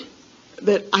high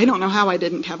that I don't know how I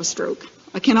didn't have a stroke.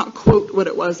 I cannot quote what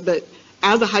it was, but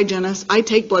as a hygienist, I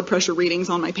take blood pressure readings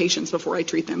on my patients before I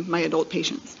treat them, my adult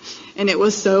patients. And it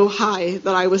was so high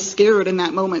that I was scared in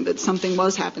that moment that something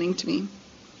was happening to me.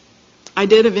 I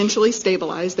did eventually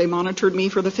stabilize. They monitored me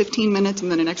for the 15 minutes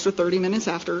and then an extra 30 minutes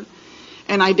after.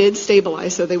 And I did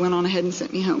stabilize, so they went on ahead and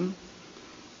sent me home.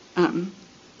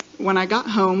 When I got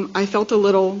home, I felt a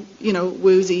little,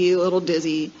 woozy, a little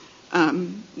dizzy.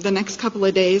 The next couple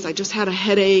of days, I just had a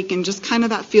headache and just kind of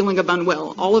that feeling of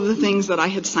unwell. All of the things that I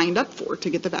had signed up for to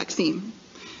get the vaccine.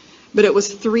 But it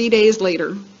was 3 days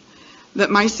later that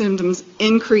my symptoms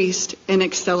increased and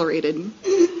accelerated.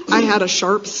 I had a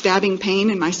sharp stabbing pain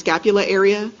in my scapula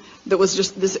area that was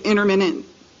just this intermittent,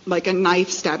 like a knife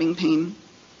stabbing pain.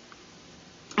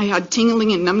 I had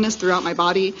tingling and numbness throughout my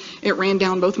body. It ran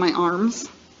down both my arms.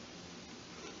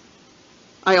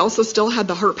 I also still had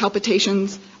the heart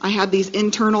palpitations. I had these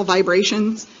internal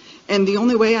vibrations. And the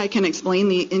only way I can explain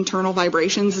the internal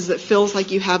vibrations is it feels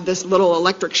like you have this little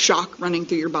electric shock running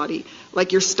through your body.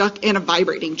 Like you're stuck in a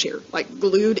vibrating chair, like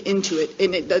glued into it,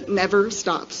 and it never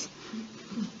stops.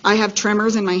 I have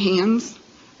tremors in my hands,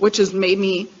 which has made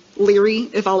me leery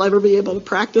if I'll ever be able to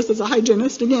practice as a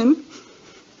hygienist again.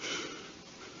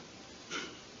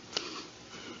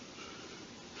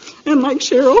 And like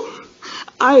Cheryl,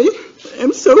 I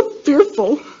am so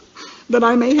fearful that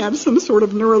I may have some sort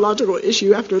of neurological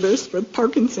issue after this with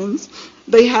Parkinson's.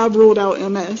 They have ruled out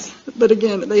MS, but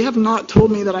again, they have not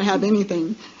told me that I have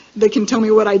anything. They can tell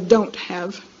me what I don't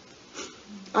have.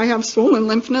 I have swollen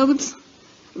lymph nodes,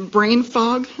 brain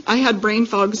fog. I had brain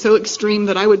fog so extreme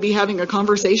that I would be having a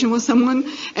conversation with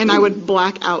someone and I would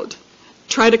black out.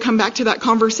 Try to come back to that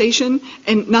conversation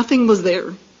and nothing was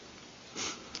there.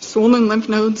 Swollen lymph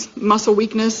nodes, muscle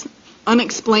weakness,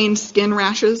 unexplained skin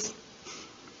rashes.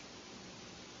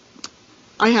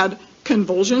 I had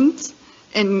convulsions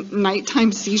and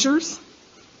nighttime seizures.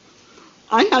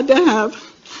 I had to have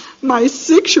my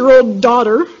 6-year-old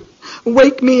daughter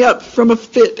wake me up from a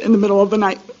fit in the middle of the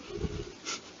night.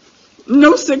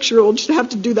 No 6-year-old should have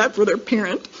to do that for their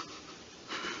parent.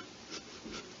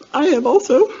 I have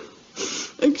also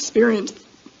experienced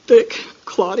thick,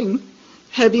 clotting,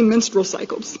 heavy menstrual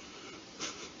cycles.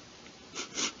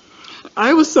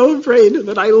 I was so afraid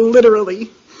that I literally,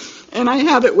 and I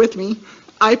have it with me,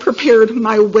 I prepared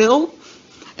my will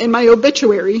and my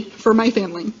obituary for my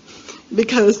family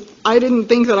because I didn't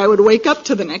think that I would wake up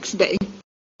to the next day.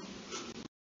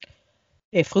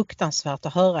 Det är fruktansvärt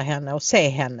att höra henne och se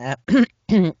henne.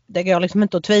 Det går liksom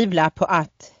inte att tvivla på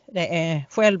att det är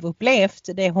självupplevt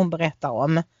det hon berättar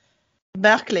om.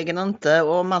 Verkligen inte,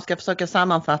 och man ska försöka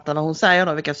sammanfatta vad hon säger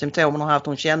då, vilka symptom hon har haft.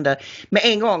 Hon kände med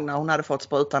en gång när hon hade fått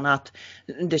sprutan att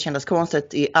det kändes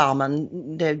konstigt i armen.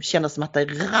 Det kändes som att det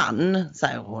rann,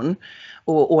 säger hon.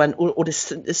 Och det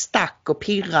stack och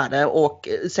pirrade och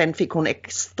sen fick hon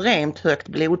extremt högt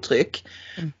blodtryck.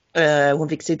 Hon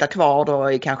fick sitta kvar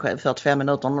då i kanske 45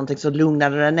 minuter någonting, så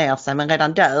lugnade det ner sig, men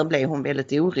redan där blev hon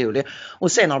väldigt orolig.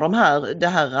 Och sen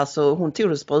har hon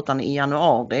tog sprutan i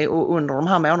januari och under de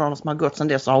här månaderna som har gått sedan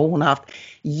dess så har hon haft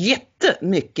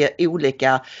jättemycket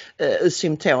olika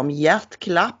symptom,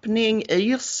 hjärtklappning,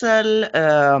 yrsel,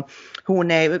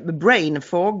 hon är brain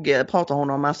fog pratar hon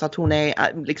om, alltså att hon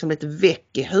är liksom lite väck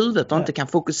i huvudet och inte kan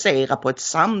fokusera på ett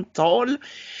samtal,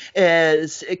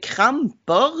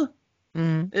 kramper.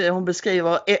 Hon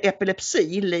beskriver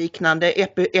epilepsi-liknande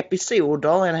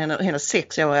episoder. Hennes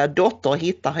 6-åriga dotter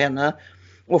hittar henne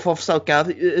och får försöka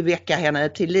väcka henne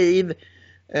till liv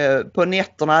på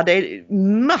nätterna. Det är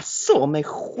massor med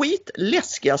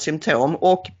skitläskiga symptom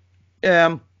och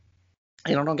en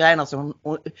av de grejerna som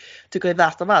hon tycker är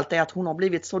värst av allt är att hon har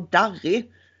blivit så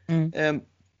darrig,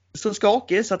 så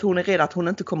skakig så att hon är rädd att hon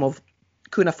inte kommer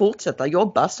kunna fortsätta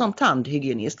jobba som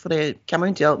tandhygienist, för det kan man ju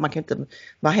inte göra. Man kan inte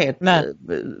vara helt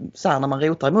så här när man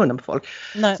rotar i munnen på folk.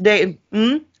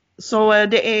 Så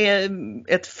det är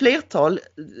ett flertal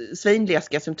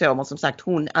svinläskiga symptom. Som sagt,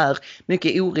 hon är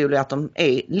mycket orolig att de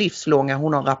är livslånga.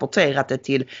 Hon har rapporterat det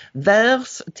till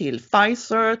VERS, till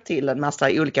Pfizer, till en massa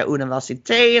olika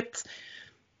universitet.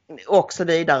 och så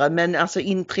vidare. Men alltså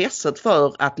intresset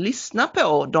för att lyssna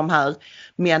på de här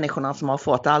människorna som har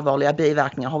fått allvarliga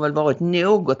biverkningar har väl varit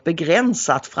något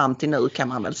begränsat fram till nu, kan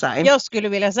man väl säga. Jag skulle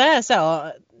vilja säga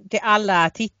så till alla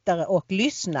tittare och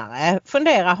lyssnare.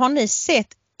 Fundera, har ni sett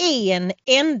en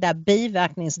enda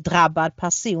biverkningsdrabbad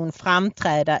person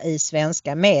framträda i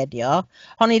svenska medier?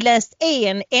 Har ni läst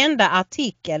en enda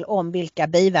artikel om vilka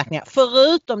biverkningar,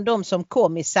 förutom de som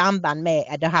kom i samband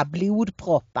med de här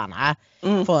blodpropparna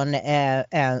från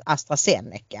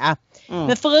AstraZeneca?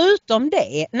 Men förutom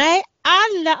det, nej,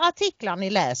 alla artiklar ni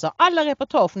läser, alla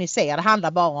reportage ni ser, det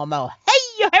handlar bara om att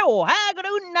hej och hå, här går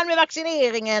det undan med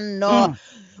vaccineringen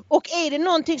och är det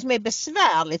någonting som är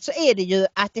besvärligt så är det ju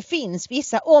att det finns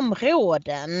vissa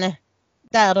områden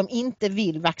där de inte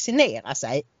vill vaccinera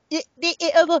sig. Det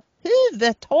är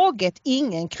överhuvudtaget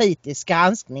ingen kritisk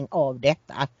granskning av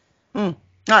detta.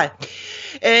 Nej.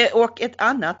 Och ett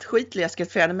annat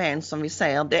skitläskigt fenomen som vi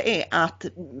ser, det är att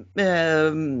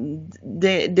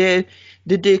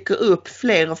det dyker upp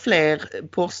fler och fler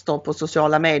poster på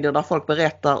sociala medier där folk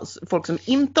berättar, folk som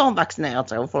inte har vaccinerat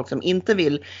sig och folk som inte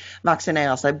vill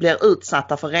vaccinera sig blir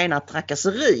utsatta för rena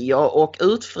trakasserier och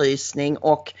utfrysning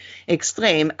och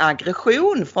extrem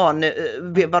aggression från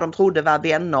vad de trodde var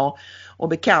vänner och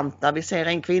bekanta. Vi ser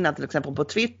en kvinna till exempel på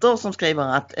Twitter som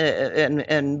skriver att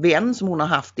en vän som hon har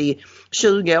haft i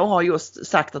 20 år har just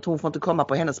sagt att hon får inte komma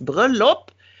på hennes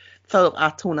bröllop för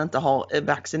att hon inte har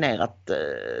vaccinerat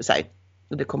sig.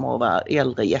 Det kommer att vara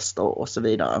äldre gäster och så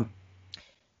vidare.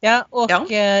 Ja, och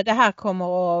det här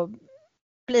kommer att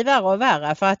bli värre och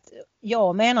värre, för att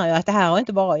jag menar ju att det här har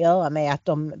inte bara att göra med att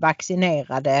de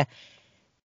vaccinerade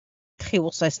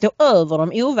tror sig stå över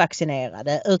de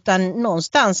ovaccinerade, utan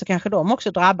någonstans så kanske de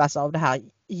också drabbas av det här,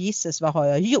 gisses vad har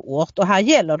jag gjort, och här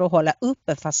gäller det att hålla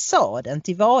uppe fasaden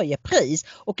till varje pris,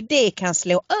 och det kan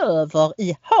slå över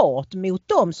i hat mot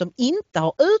dem som inte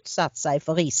har utsatt sig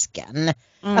för risken.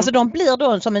 Alltså de blir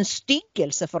då som en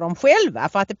styggelse för dem själva,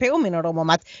 för att det påminner dem om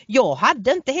att jag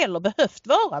hade inte heller behövt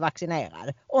vara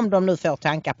vaccinerad, om de nu får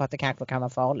tankar på att det kanske kan vara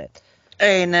farligt.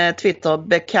 En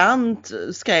Twitter-bekant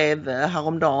skrev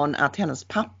häromdagen att hennes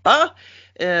pappa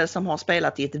som har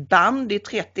spelat i ett band i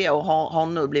 30 år har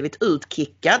nu blivit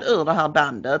utkickad ur det här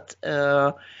bandet.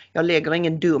 Jag lägger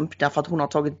ingen dump därför att hon har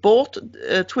tagit bort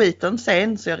tweeten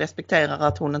sen, så jag respekterar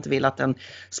att hon inte vill att den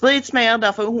sprids mer.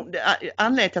 Därför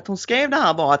anledningen till att hon skrev det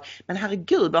här var att, men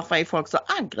herregud, varför är folk så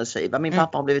aggressiva? Min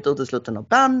pappa har blivit utesluten av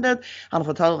bandet. Han har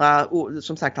fått höra,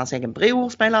 som sagt, hans egen bror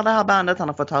spelar det här bandet. Han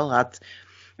har fått höra att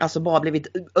alltså bara blivit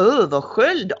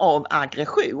översköljd av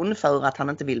aggression för att han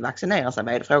inte vill vaccinera sig,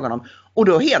 vad är det frågan om? Och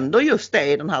då händer just det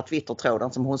i den här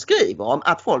Twitter-tråden som hon skriver om,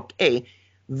 att folk är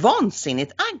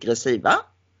vansinnigt aggressiva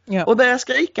och börjar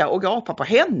skrika och gapa på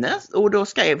henne. Och då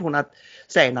skrev hon att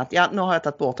sen att nu har jag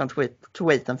tagit bort den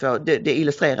tweeten för det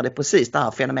illustrerade precis det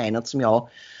här fenomenet som jag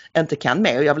inte kan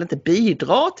med, och jag vill inte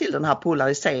bidra till den här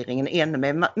polariseringen ännu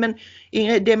mer. Men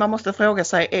det man måste fråga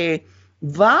sig är,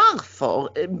 varför?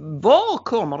 Var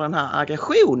kommer den här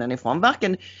aggressionen ifrån?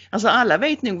 Alltså alla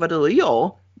vet nog vad du och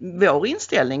jag, vår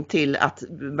inställning till att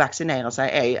vaccinera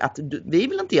sig är att vi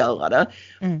vill inte göra det.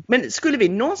 Men skulle vi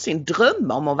någonsin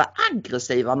drömma om att vara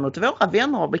aggressiva mot våra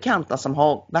vänner och bekanta som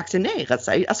har vaccinerat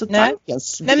sig? Alltså tanken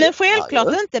Nej, men självklart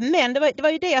inte, men det var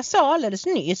ju det jag sa alldeles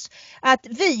nyss, att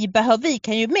vi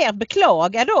kan ju mer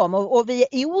beklaga dem och vi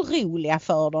är oroliga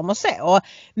för dem och så,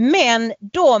 men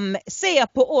de ser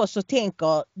på oss och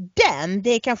tänker, det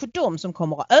är kanske de som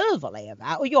kommer att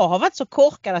överleva, och jag har varit så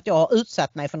korkad att jag har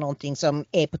utsatt mig för någonting som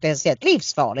är potentiellt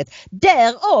livsfarligt.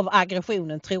 Därav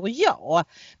aggressionen, tror jag.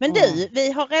 Men du,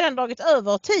 vi har redan dragit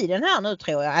över tiden här nu,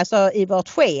 tror jag, alltså i vårt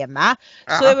schema.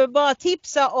 Så jag vill bara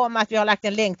tipsa om att vi har lagt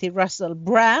en länk till Russell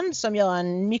Brand som gör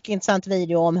en mycket intressant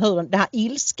video om hur den här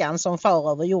ilskan som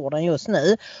far över jorden just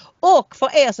nu. Och för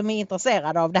er som är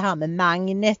intresserade av det här med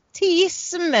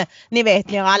magnetism, ni vet,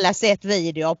 ni har alla sett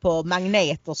videor på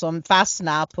magneter som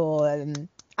fastnar på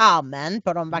armen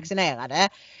på de vaccinerade.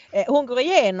 Hon går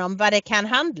igenom vad det kan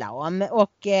handla om,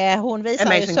 och hon visar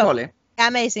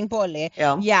Amazing Polly.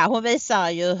 Ja, hon visar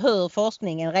ju hur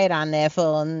forskningen redan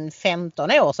för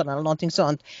 15 år sedan eller någonting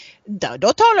sånt,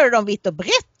 då talade de vitt och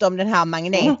brett om den här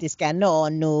magnetiska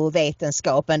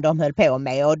nanovetenskapen de höll på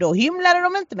med, och då hymlade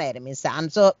de inte med det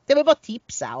minsann. Så jag vill bara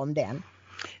tipsa om den.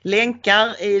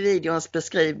 Länkar i videons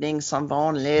beskrivning som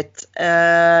vanligt.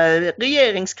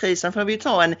 Regeringskrisen får vi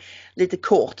ta en lite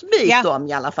kort bit om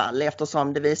i alla fall,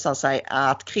 eftersom det visar sig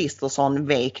att Kristersson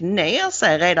vek ner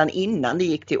sig redan innan det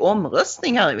gick till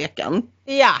omröstning här i veckan.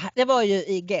 Ja, det var ju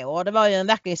igår. Det var ju en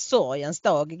verklig sorgens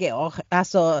dag igår.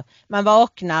 Alltså, man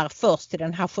vaknar först till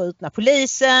den här skjutna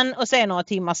polisen och sen några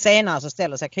timmar senare så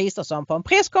ställer sig Kristersson på en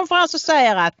presskonferens och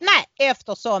säger att nej,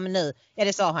 eftersom nu, ja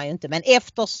det sa han ju inte, men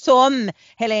eftersom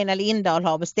Helena Lindahl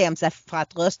har bestämt sig för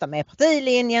att rösta med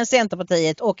partilinjen,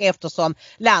 Centerpartiet, och eftersom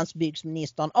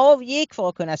landsbygdsministern avgick för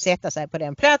att kunna sätta sig på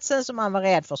den platsen som man var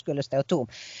rädd för skulle stå tom,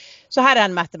 så hade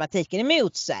han matematiken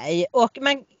emot sig. Och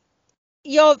man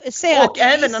jag ser och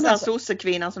även den här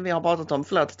sossekvinnan som vi har pratat om,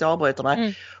 förlåt att jag avbryter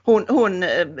dig, hon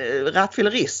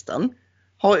rattfylleristen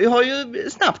har ju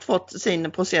snabbt fått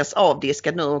sin process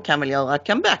avdiskad nu och kan väl göra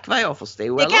comeback vad jag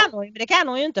förstod. Det kan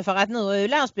hon ju inte, för att nu har ju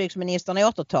landsbygdsministern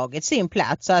återtagit sin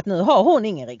plats, så att nu har hon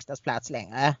ingen riksdagsplats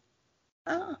längre.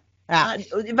 Ja.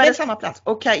 Var det samma plats?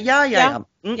 Okej, ja.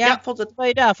 Det var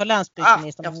ju därför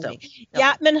landsbygdsministern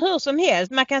men hur som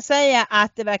helst, man kan säga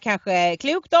att det var kanske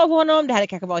klokt av honom. Det hade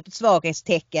kanske varit ett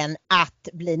svaghetstecken att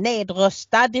bli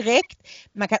nedröstad direkt.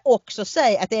 Man kan också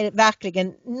säga att det är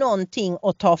verkligen någonting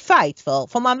att ta fight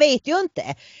för man vet ju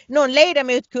inte. Någon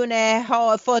ledamot kunde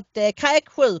ha fått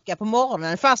kräksjuka på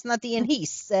morgonen, fastnat i en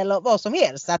hiss eller vad som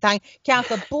helst. Att han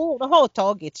kanske borde ha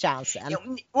tagit chansen.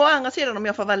 Å andra sidan, om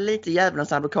jag får vara lite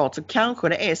djävulens advokat, så kanske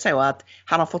det är så att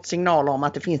han har fått signaler om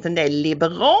att det finns en del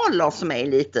liberaler som är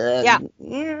lite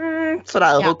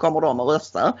sådär, hur kommer de att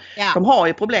rösta? De har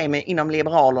ju problem inom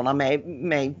liberalerna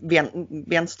med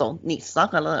vänsternissar,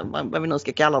 eller vad vi nu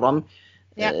ska kalla dem,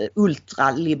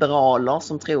 ultraliberaler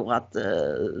som tror att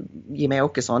Jimmie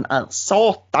Åkesson är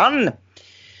satan.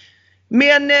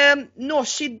 Men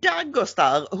Nooshi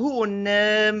Dadgostar, hon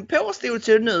påstod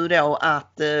ju nu då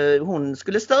att hon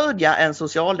skulle stödja en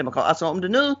socialdemokrat. Alltså om det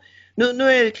nu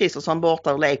är Kristersson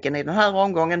borta ur leken i den här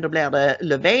omgången, då blir det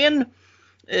Löfven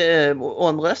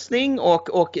omröstning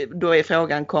och då är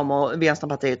frågan, kommer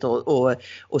Vänsterpartiet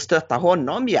att stötta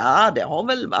honom? Ja, det har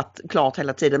väl varit klart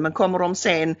hela tiden, men kommer de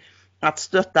sen att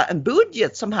stötta en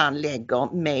budget som han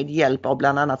lägger med hjälp av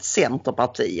bland annat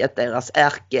Centerpartiet, deras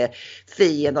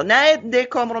ärkefiender? Nej, det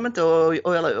kommer de inte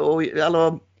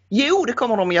jo, det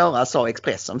kommer de att göra, sa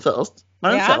Expressen först. Var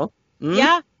det inte så?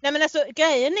 Ja, nej men alltså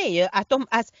grejen är ju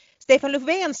att Stefan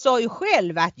Löfven sa ju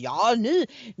själv att nu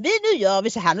gör vi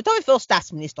så här, nu tar vi först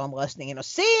statsministeromröstningen och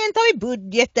sen tar vi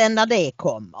budgeten när det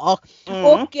kommer.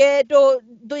 Och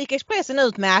då gick Expressen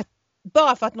ut med att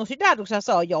bara för att Nooshi Dadgostar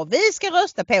sa vi ska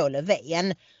rösta på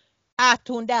Löfven, att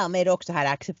hon därmed också hade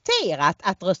accepterat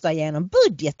att rösta igenom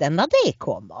budgeten när det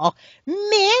kommer.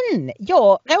 Men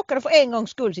jag råkade för en gångs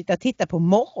skull sitta och titta på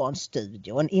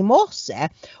Morgonstudion i morse,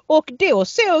 och då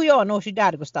såg jag Nooshi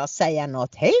Dadgostar säga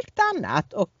något helt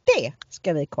annat, och det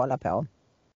ska vi kolla på.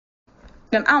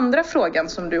 Den andra frågan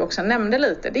som du också nämnde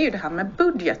lite, det är ju det här med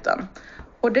budgeten.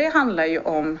 Och det handlar ju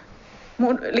om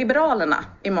Liberalerna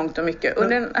i mångt och mycket.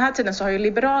 Under den här tiden så har ju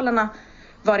Liberalerna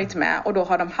varit med, och då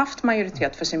har de haft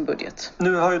majoritet för sin budget.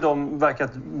 Nu har ju de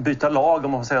verkat byta lag,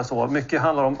 om man får säga så. Mycket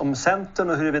handlar om Centern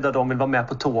och huruvida de vill vara med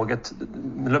på tåget,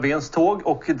 Löfvens tåg.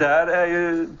 Och där är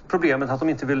ju problemet att de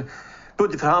inte vill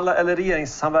budgetförhandla eller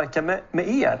regeringssamverka med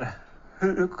er.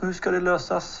 Hur ska det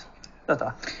lösas,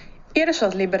 detta? Är det så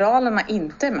att Liberalerna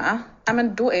inte är med,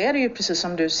 men då är det ju precis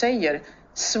som du säger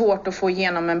svårt att få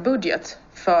igenom en budget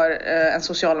för en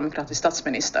socialdemokratisk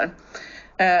statsminister.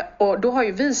 Och då har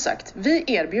ju vi sagt, vi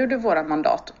erbjuder våra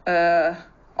mandat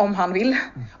om han vill,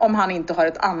 om han inte har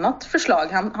ett annat förslag.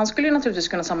 Han skulle ju naturligtvis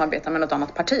kunna samarbeta med något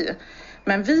annat parti.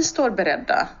 Men vi står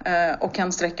beredda och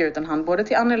kan sträcka ut en hand både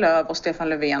till Annie Lööf och Stefan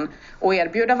Löfven och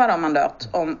erbjuda våra mandat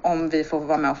om vi får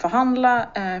vara med och förhandla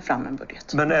fram en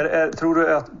budget. Men tror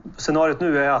du att scenariot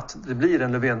nu är att det blir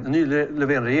en ny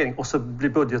Löfven-regering och så blir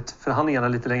budgetförhandlingarna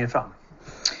lite längre fram?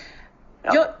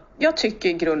 Jag tycker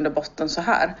i grund och botten så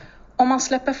här. Om man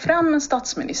släpper fram en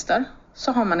statsminister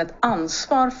så har man ett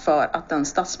ansvar för att den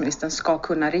statsministern ska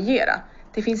kunna regera.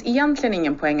 Det finns egentligen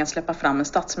ingen poäng att släppa fram en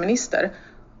statsminister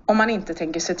om man inte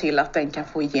tänker se till att den kan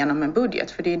få igenom en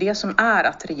budget. För det är det som är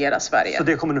att regera Sverige. Så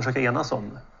det kommer du försöka enas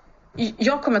om?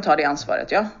 Jag kommer ta det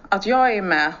ansvaret, ja. Att jag är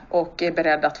med och är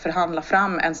beredd att förhandla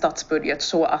fram en statsbudget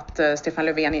så att Stefan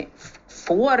Löfven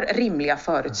får rimliga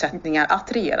förutsättningar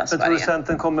att regera Sverige. Men tror du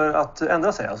Centern kommer att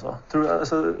ändra sig alltså?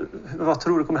 Vad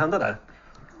tror du kommer hända där?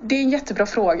 Det är en jättebra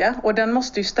fråga, och den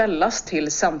måste ju ställas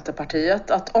till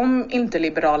Centerpartiet, att om inte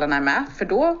Liberalerna är med, för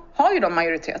då har ju de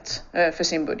majoritet för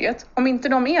sin budget. Om inte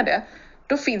de är det,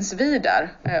 då finns vi där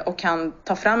och kan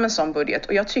ta fram en sån budget.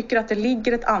 Och jag tycker att det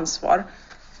ligger ett ansvar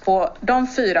på de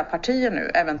 4 partier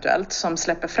nu eventuellt som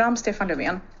släpper fram Stefan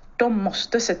Löfven. De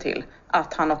måste se till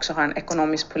att han också har en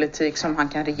ekonomisk politik som han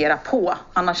kan regera på.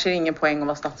 Annars är det ingen poäng att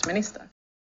vara statsminister.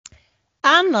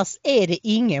 Annars är det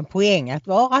ingen poäng att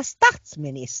vara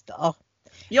statsminister.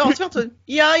 Jag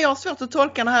har svårt att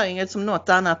tolka det här Ingrid som något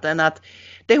annat än att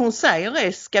det hon säger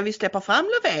är, ska vi släppa fram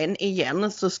Löfven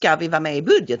igen så ska vi vara med i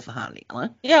budgetförhandlingarna.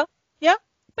 Ja,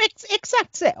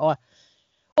 exakt så.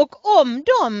 Och om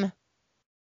de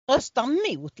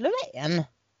röstar mot Löfven,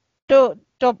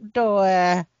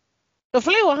 då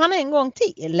förlorar han en gång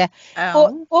till.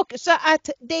 Ja. Och så att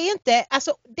det är inte,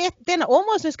 alltså denna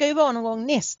omröstning ska ju vara någon gång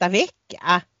nästa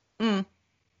vecka.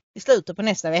 I slutet på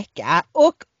nästa vecka.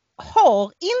 Och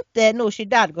har inte Nooshi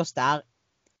Dadgostar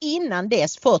innan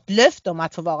dess fått löfte om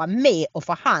att få vara med och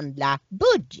förhandla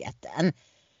budgeten,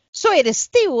 så är det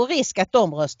stor risk att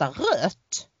de röstar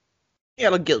rött.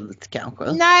 Eller gult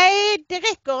kanske. Nej, det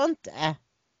räcker inte.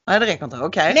 Nej, det räcker inte,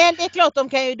 okej. Men det är klart de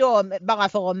kan ju då bara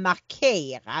för att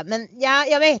markera. Men ja,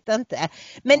 jag vet inte.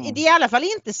 Men det är i alla fall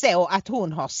inte så att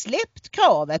hon har släppt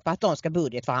kravet på att de ska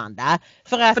budgetförhandla.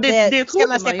 För att det ska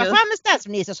man släppa fram en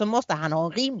statsminister så måste han ha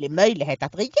en rimlig möjlighet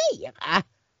att regera.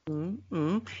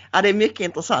 Ja, det är mycket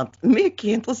intressant. Mycket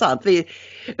intressant. Vi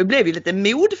blev ju lite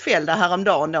modfällda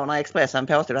häromdagen då när Expressen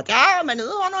påstod att men nu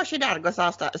har Nooshi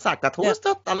Dadgostar sagt att hon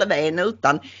stöttar Löfven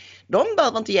utan de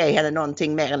behöver inte ge henne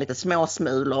någonting mer än lite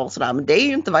småsmulor och sådär. Men det är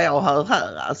ju inte vad jag hör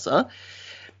här alltså.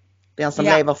 Den som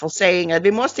lever får se Ingrid.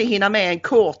 Vi måste hinna med en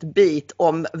kort bit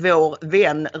om vår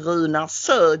vän Runar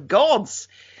Sögaards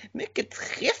mycket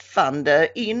träffande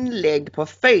inlägg på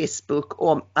Facebook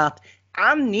om att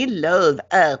Annie Lööf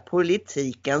är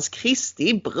politikens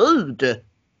Kristi brud.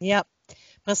 Ja,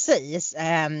 precis.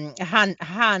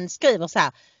 Han skriver så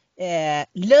här.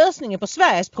 Lösningen på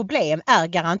Sveriges problem är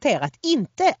garanterat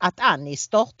inte att Annie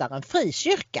startar en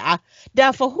frikyrka.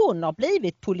 Därför hon har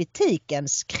blivit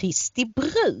politikens Kristi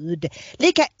brud.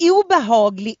 Lika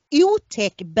obehaglig,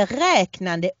 otäck,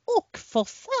 beräknande och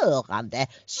förförande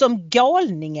som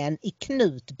galningen i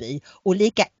Knutby och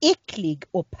lika äcklig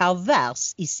och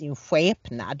pervers i sin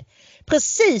skepnad.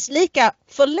 Precis lika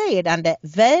förledande,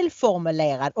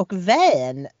 välformulerad och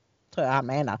vän, tror jag han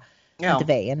menar. Inte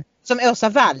vän. Som Åsa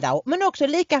Waldau, men också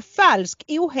lika falsk,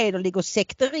 ohederlig och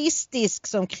sekteristisk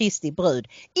som Kristi brud.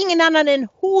 Ingen annan än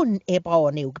hon är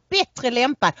bra nog, bättre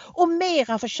lämpad och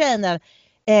mera förtjänar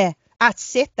att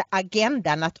sätta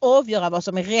agendan, att avgöra vad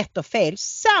som är rätt och fel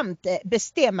samt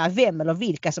bestämma vem eller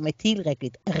vilka som är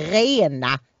tillräckligt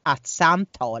rena att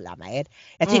samtala med.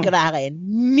 Jag tycker det här är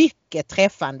en mycket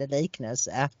träffande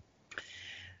liknelse.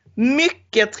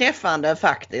 Mycket träffande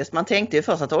faktiskt. Man tänkte ju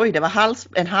först att det var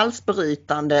en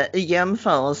halsbrytande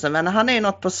jämförelse. Men han är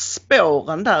något på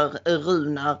spåren där,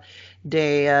 Runar.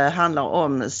 Det handlar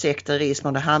om sekterism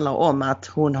och det handlar om att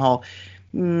hon har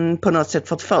på något sätt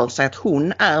fått för sig att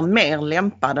hon är mer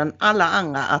lämpad än alla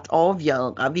andra att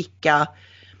avgöra vilka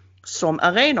som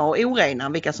är rena och orena,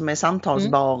 vilka som är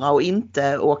samtalsbara och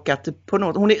inte, och att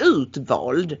hon är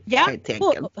utvald. Ja,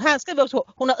 han skriver också,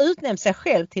 hon har utnämnt sig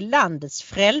själv till landets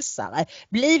frälsare,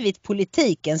 blivit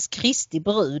politikens Kristi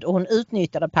brud och hon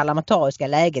utnyttjar det parlamentariska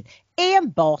läget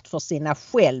enbart för sina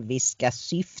själviska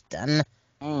syften.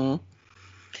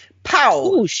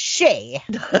 Pow!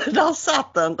 Där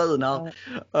satt den, Runar.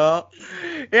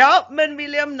 Ja, men vi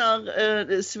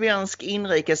lämnar svensk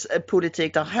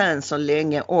inrikespolitik där hän så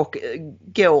länge och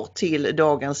går till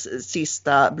dagens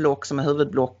sista block som är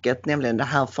huvudblocket, nämligen det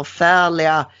här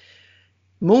förfärliga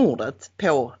mordet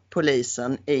på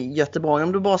polisen i Göteborg.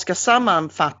 Om du bara ska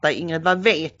sammanfatta, Ingrid, vad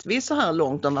vet vi så här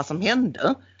långt om vad som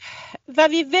hände?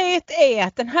 Vad vi vet är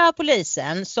att den här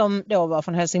polisen som då var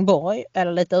från Helsingborg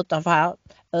eller lite utanför här,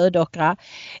 Ödåkra,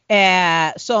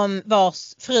 som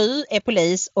vars fru är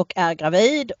polis och är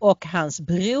gravid och hans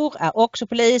bror är också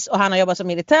polis och han har jobbat som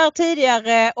militär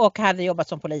tidigare och hade jobbat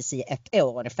som polis i 1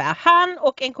 år ungefär. Han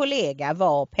och en kollega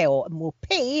var på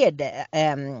moped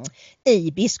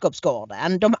i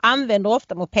Biskopsgården. De använder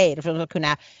ofta mopeder för att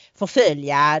kunna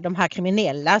förfölja de här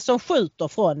kriminella som skjuter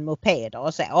från mopeder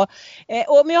och så.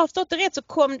 Och om jag har förstått det rätt så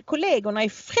kom kollegorna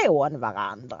ifrån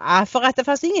varandra för att det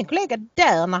fanns ingen kollega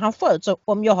där när han sköt, så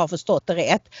om jag har förstått det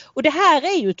rätt. Och det här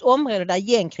är ju ett område där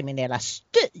gängkriminella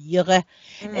styr.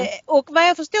 Och vad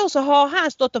jag förstår så har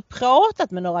han stått och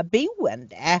pratat med några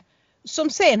boende som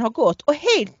sen har gått och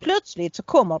helt plötsligt så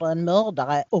kommer det en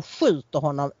mördare och skjuter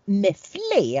honom med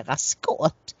flera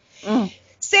skott.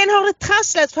 Sen har det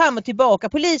trasslats fram och tillbaka.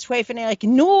 Polischefen Erik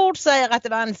Nord säger att det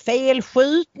var en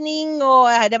felskjutning och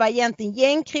det var egentligen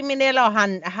gängkriminella och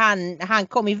han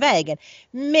kom i vägen.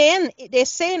 Men det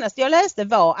senaste jag läste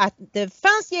var att det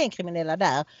fanns gängkriminella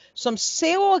där som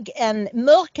såg en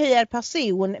mörkhyad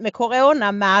person med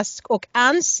coronamask och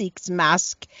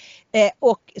ansiktsmask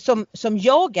och som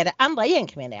jagade andra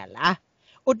gängkriminella.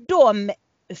 Och de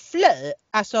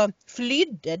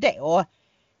flydde då.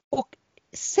 Och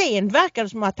sen verkar det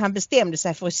som att han bestämde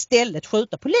sig för att istället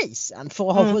skjuta polisen för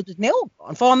att ha skjutit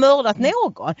någon, för att ha mördat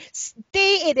någon.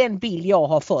 Det är den bild jag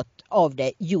har fått av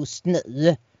det just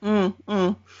nu.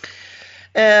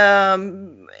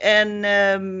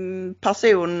 En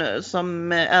person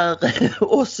som är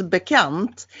oss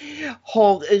bekant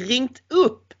har ringt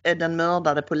upp den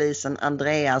mördade polisen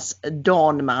Andreas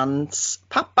Danmans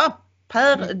pappa,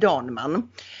 Per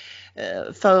Danman,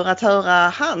 för att höra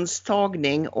hans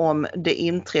tagning om det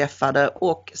inträffade,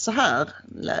 och så här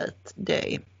lät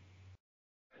det.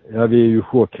 Ja, vi är ju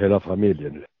chock hela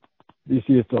familjen nu. Vi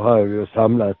sitter här och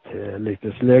samlat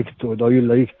lite släkt, och det är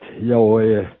ju likt. Jag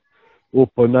är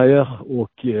upp och ner,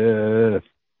 och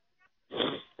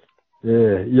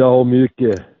jag har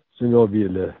mycket som jag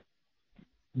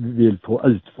vill få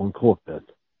ut från kroppen.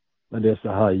 Men det är så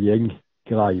här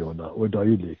gänggrejerna och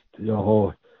dylikt. Jag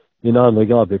har min andra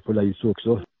grabb är polis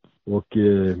också, och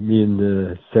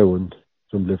min son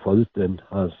som blev skjuten,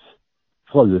 hans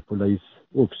fru är polis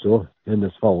också,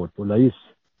 hennes far är polis.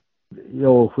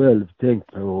 Jag har själv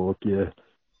tänkt på och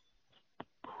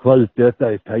skjut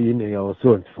detta i tidningar och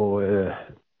sånt, för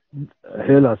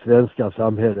hela svenska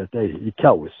samhället är i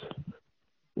kaos.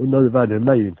 Och nu var det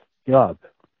min grabb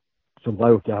som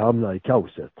råkar hamna i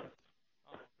kaoset.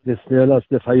 Det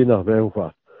snällaste fina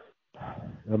människa.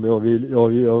 Ja, men jag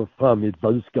vill fram mitt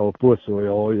budskap också.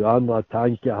 Jag har ju andra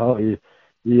tankar här i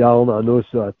hjärnan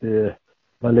också, att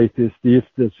vara lite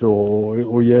stiftelse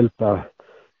och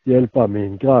hjälpa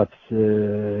min grabbs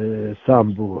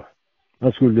sambo.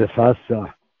 Han skulle bli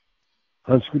fassa.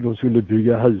 De skulle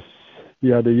bygga hus.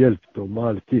 Vi hade hjälpt dem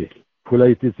alltid.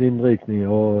 Politisk inriktning,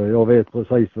 och jag vet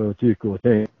precis vad jag tycker och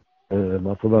tänker.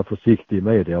 Man får vara försiktig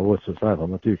med det också, så här vad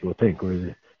man tycker och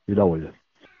tänker idag.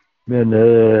 Men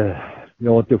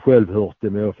jag har inte själv hört det,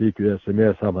 men jag fick ju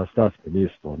sms av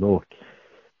statsministern och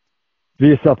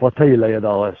vissa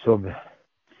partiledare som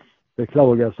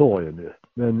beklagar sorgen nu.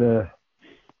 Men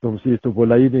de sitter på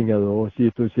Lidingö och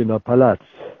sitter i sina palats.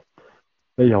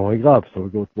 Vi har en grabb som har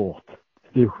gått bort.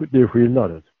 Det är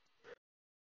skillnaden.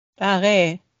 Det här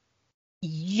är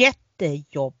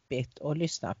jättejobbigt att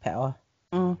lyssna på.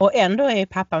 Och ändå är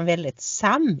pappan väldigt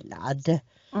samlad.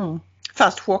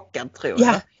 Fast chockad, tror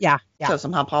jag. Ja. Så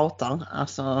som han pratar.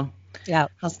 Alltså,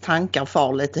 hans tankar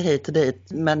far lite hit och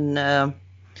dit. Men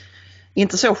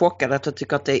inte så chockad att jag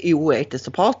tycker att det är oetiskt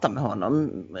att prata med honom.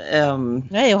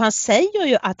 Nej, och han säger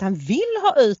ju att han vill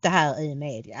ha ut det här i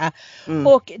media.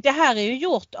 Och det här är ju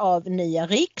gjort av Nya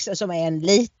Riks, som är en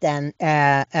liten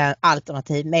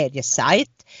alternativ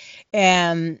mediesajt.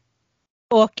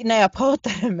 Och när jag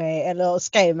pratade med, eller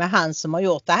skrev med han som har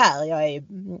gjort det här, jag är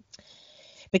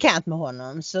bekant med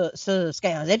honom, så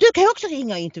skrev han, du kan ju också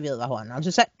ringa och intervjua honom.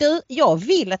 Så sa jag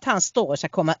vill att hans story ska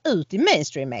komma ut i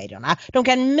mainstream-medierna. De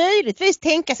kan möjligtvis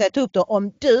tänka sig att ta upp det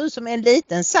om du som är en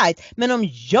liten sajt, men om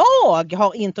jag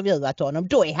har intervjuat honom,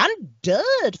 då är han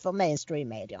död för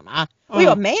mainstream-medierna. Och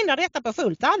jag menar detta på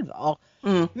fullt allvar.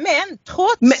 Men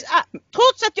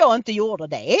trots att jag inte gjorde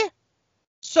det,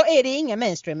 så är det inga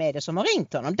mainstream-medier som har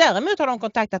ringt honom. Däremot har de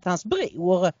kontaktat hans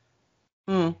bror.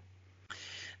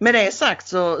 Med det sagt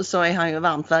så är han ju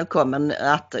varmt välkommen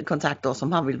att kontakta oss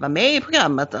om han vill vara med i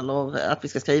programmet, eller att vi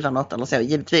ska skriva något eller så,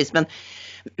 givetvis. Men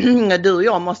du och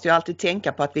jag måste ju alltid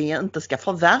tänka på att vi inte ska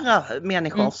förvärra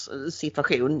människors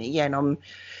situation genom,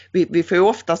 vi får ju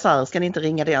ofta så här, ska ni inte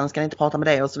ringa den, ska ni inte prata med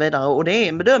det och så vidare. Och det är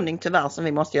en bedömning tyvärr som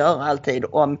vi måste göra alltid,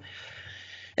 om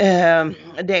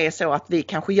det är så att vi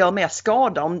kanske gör mer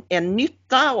skada än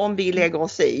nytta om vi lägger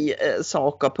oss i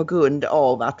saker på grund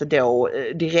av att det då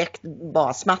direkt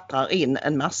bara smattrar in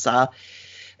en massa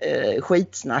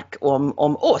skitsnack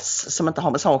om oss som inte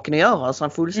har med saken att göra, som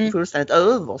fullständigt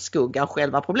överskuggar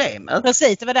själva problemet.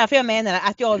 Precis, det var därför jag menade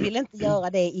att jag vill inte göra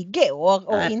det igår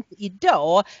och inte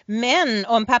idag. Men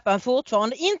om pappan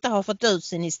fortfarande inte har fått ut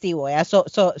sin historia,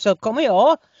 så kommer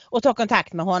jag att ta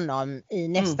kontakt med honom i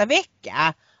nästa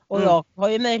vecka. Och jag har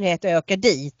ju möjlighet att åka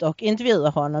dit och intervjua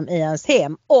honom i hans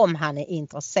hem om han är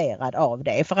intresserad av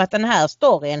det. För att den här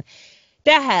storyn,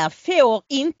 det här får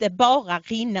inte bara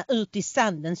rinna ut i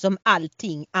sanden som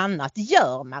allting annat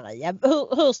gör, Maria.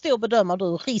 Hur stor bedömer du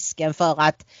risken för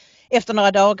att efter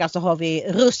några dagar så har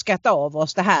vi ruskat av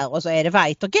oss det här och så är det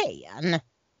weitergehen?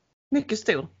 Mycket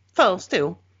stor. För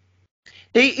stor.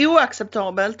 Det är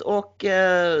oacceptabelt, och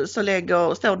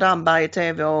står Damberg i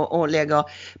tv och lägger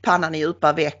pannan i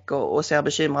djupa veck och ser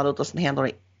bekymrad ut, och sen händer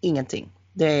det ingenting.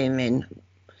 Det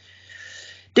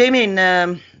är min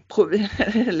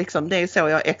liksom, det är så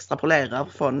jag extrapolerar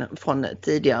från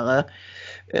tidigare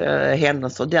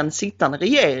händelser. Den sittande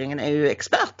regeringen är ju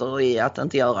experter i att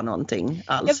inte göra någonting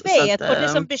alls. Jag vet, och det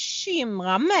som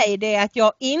bekymrar mig det är att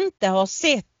jag inte har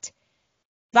sett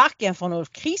varken från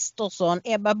Ulf Kristersson,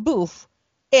 Ebba Busch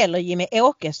eller Jimmy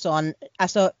Åkesson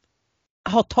alltså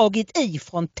har tagit i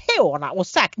från tårna och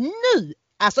sagt nu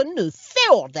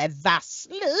får det vara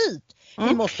slut.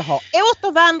 Vi måste ha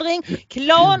återvandring.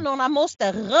 Klanerna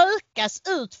måste rökas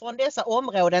ut från dessa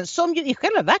områden som ju i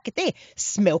själva verket är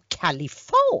små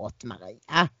kalifat,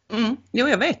 Maria. Jo,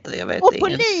 jag vet det. Och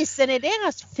polisen är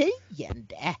deras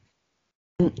fiende.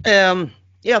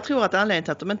 Jag tror att anledningen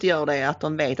till att de inte gör det är att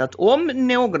de vet att om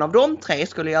någon av de tre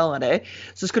skulle göra det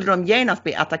så skulle de genast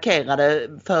bli attackerade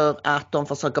för att de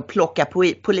försöker plocka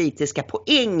politiska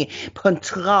poäng på en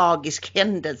tragisk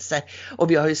händelse.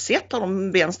 Och vi har ju sett att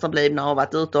de vänsterblivna har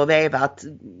varit ute och vevat,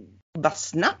 var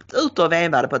snabbt ute och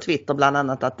vevade på Twitter bland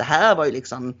annat att det här var ju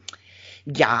liksom,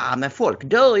 ja men folk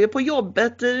dör ju på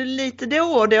jobbet lite då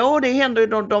och då. Det händer ju,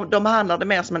 de behandlar det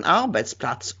mer som en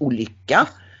arbetsplatsolycka.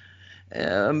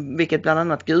 Vilket bland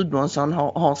annat Gudmundsson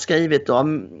har skrivit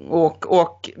om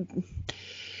och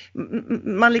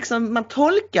man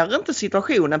tolkar inte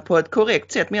situationen på ett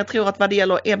korrekt sätt, men jag tror att vad det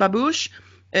gäller Ebba Busch,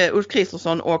 Ulf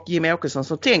Kristersson och Jimmy Åkesson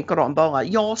så tänker de bara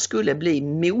jag skulle bli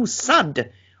mosad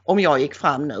om jag gick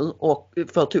fram nu och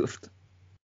för tufft.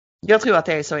 Jag tror att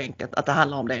det är så enkelt att det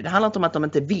handlar om det. Det handlar inte om att de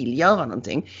inte vill göra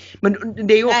någonting, men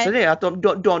det är också det att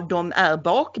de är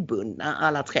bakbundna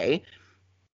alla tre.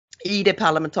 I det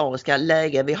parlamentariska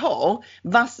läge vi har.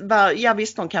 Ja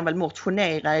visst, de kan väl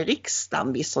motionera i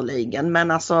riksdagen visserligen,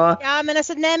 men alltså... Ja, men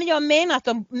alltså, nej men jag menar att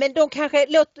de kanske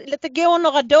låter gå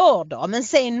några dagar då, men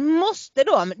sen måste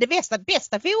det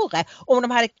bästa vore om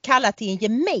de hade kallat till en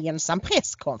gemensam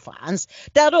presskonferens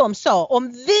där de sa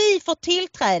om vi får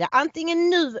tillträda, antingen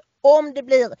nu om det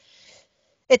blir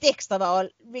ett extraval,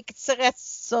 vilket ser rätt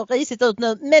så risigt ut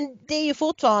nu, men det är ju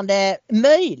fortfarande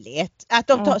möjligt att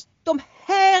de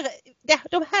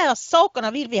här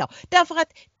sakerna vill vi ha. Därför att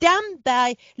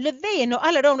Damberg, Löfven och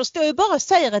alla de står ju bara och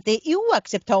säger att det är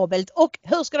oacceptabelt och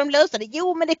hur ska de lösa det?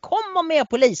 Jo, men det kommer mer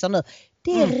poliser nu.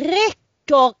 Det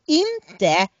räcker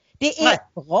inte. Det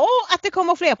är bra att det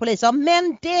kommer fler poliser,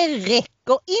 men det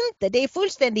räcker inte. Det är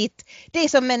fullständigt, det är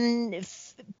som en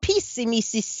piss i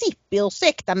Mississippi,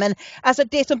 ursäkta, men alltså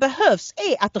det som behövs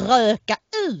är att röka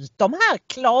ut de här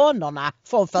klanerna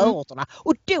från förorterna.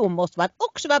 Och då måste man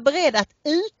också vara beredd att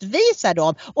utvisa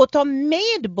dem och ta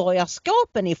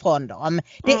medborgarskapen ifrån dem.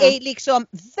 Det är liksom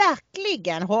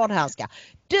verkligen hårdhandskar.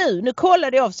 Nu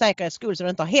kollade jag av säkerhets skull så det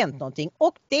inte har hänt någonting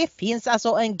och det finns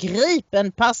alltså en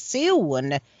gripen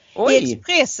person. Oj. I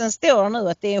Expressen står nu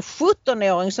att det är en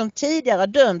 17-åring som tidigare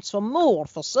dömts för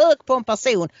mordförsök på en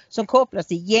person som kopplas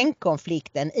till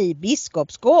gängkonflikten i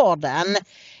Biskopsgården.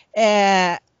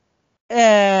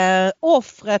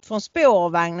 Offret från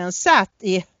spårvagnen satt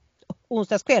i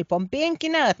onsdags kväll på en bänk i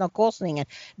närheten av korsningen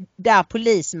där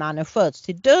polismannen sköts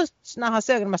till döds. När han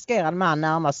såg en maskerad man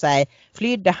närma sig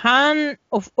flydde han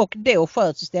och då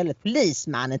sköts istället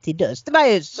polismannen till döds. Det var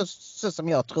ju så som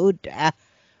jag trodde.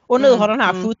 Och nu har den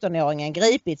här 17-åringen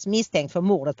gripits misstänkt för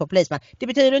mordet på polisman. Det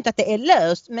betyder inte att det är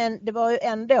löst, men det var ju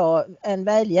ändå en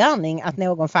välgärning att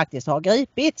någon faktiskt har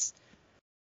gripits.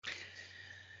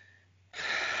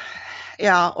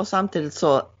 Ja, och samtidigt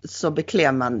så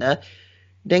beklämmande.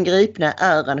 Den gripne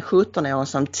är en 17-åring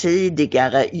som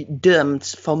tidigare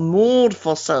dömts för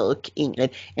mordförsök, Ingrid.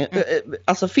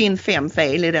 Alltså finn 5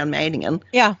 fel i den meningen.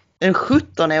 Ja. En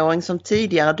 17-åring som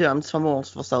tidigare dömts för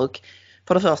mordförsök.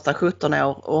 För det första 17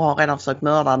 år och har redan försökt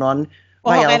mörda någon.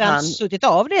 Och har redan suttit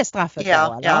av det straffet ja,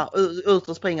 då, eller? Ja, ut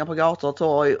och springa på gator och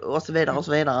torg och så vidare och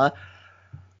så vidare.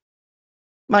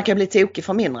 Man kan bli tokig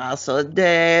för mindre alltså.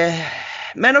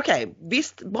 Men okej,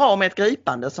 visst bra med ett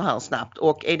gripande så här snabbt.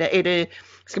 Och är det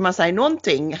ska man säga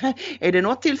någonting, är det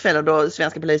något tillfälle då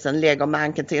svenska polisen lägger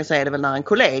manken till så är det väl när en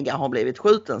kollega har blivit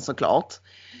skjuten såklart.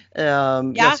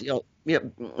 Jag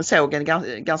såg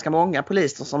ganska många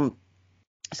poliser som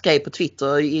skrev på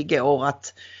Twitter igår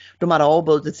att de hade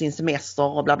avbrutit sin semester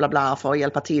och bla bla bla för att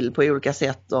hjälpa till på olika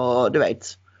sätt och du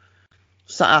vet.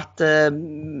 Så att,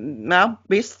 ja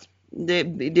visst,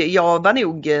 jag var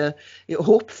nog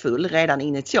hoppfull redan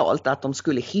initialt att de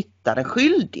skulle hitta den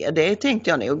skyldige. Det tänkte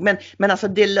jag nog. Men alltså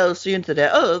det löser ju inte det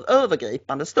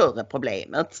övergripande större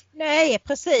problemet. Nej,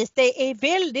 precis. Det är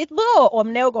väldigt bra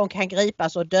om någon kan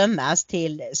gripas och dömas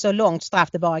till så långt straff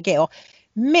det bara går.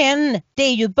 Men det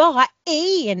är ju bara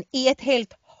en i ett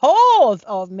helt hav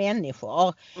av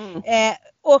människor.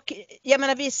 Och jag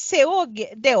menar, vi såg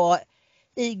då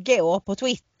igår på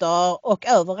Twitter och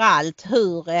överallt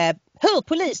hur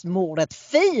polismordet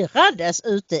firades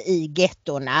ute i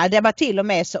gettorna. Det var till och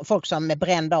med folk som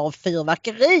brände av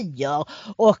fyrverkerier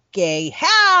och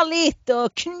härligt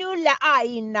och knulla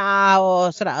aina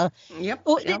och sådär.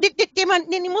 Och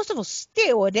det ni måste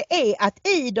förstå, det är att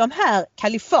i de här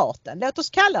kalifaten, låt oss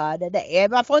kalla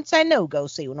det, man får inte säga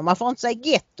no-go-zoner, man får inte säga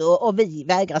getto och vi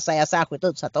vägrar säga särskilt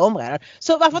utsatta områden.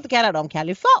 Så varför inte kalla dem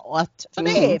kalifat? För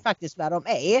det är faktiskt vad de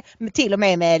är, till och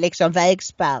med liksom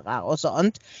vägspärrar och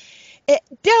sånt.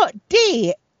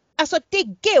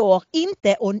 Det går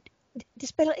inte, och det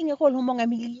spelar ingen roll hur många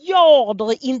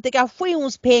miljarder i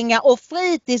integrationspengar och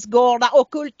fritidsgårdar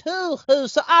och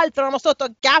kulturhus och allt vad de har stått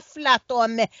och gafflat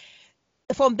om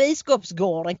från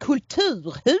Biskopsgården.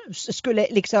 Kulturhus skulle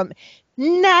liksom...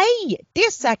 Nej,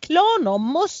 dessa klaner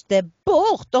måste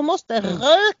bort. De måste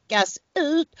rökas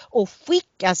ut och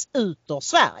skickas ut ur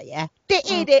Sverige.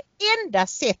 Det är det enda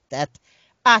sättet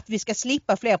att vi ska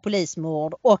slippa fler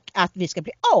polismord och att vi ska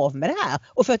bli av med det här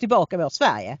och få tillbaka vårt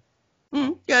Sverige.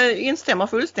 Jag instämmer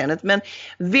fullständigt, men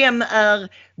vem är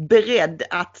beredd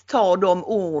att ta de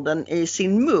orden i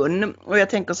sin mun? Och jag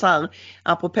tänker så här,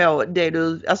 apropå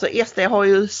det SD har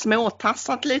ju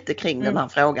småtassat lite kring den här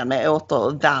frågan med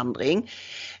återvandring,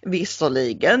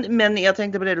 visserligen, men jag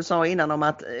tänkte på det du sa innan om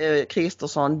att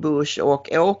Kristersson, Bush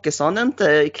och Åkesson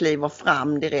inte kliver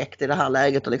fram direkt i det här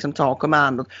läget och liksom tar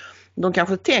kommandot. De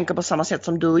kanske tänker på samma sätt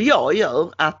som du och jag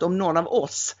gör, att om någon av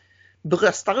oss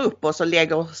bröstar upp oss och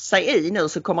lägger sig i nu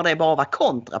så kommer det bara vara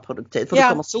kontraproduktivt. För då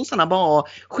kommer sossarna bara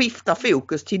skifta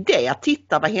fokus till det.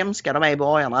 Titta vad hemska de är i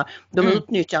borgarna. De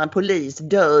utnyttjar en polis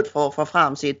död för att få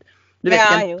fram sitt... Du vet,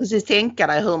 kan precis tänka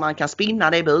dig hur man kan spinna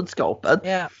det budskapet.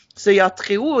 Så jag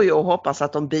tror ju och hoppas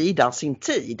att de bidar sin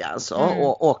tid alltså.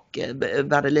 Och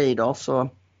vad det lider så...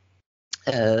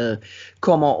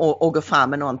 kommer att gå fram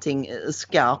med någonting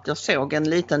skarpt. Jag såg en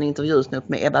liten intervjusnutt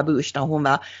med Ebba Busch där hon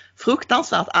var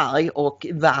fruktansvärt arg och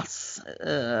vass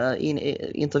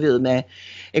intervju med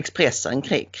Expressen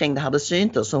kring det här det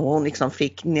syntes, så hon liksom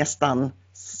fick nästan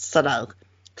sådär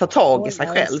ta tag i sig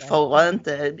själv för att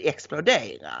inte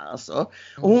explodera alltså.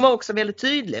 Och hon var också väldigt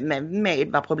tydlig med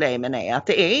vad problemen är, att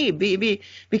det är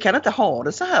vi kan inte ha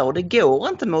det så här och det går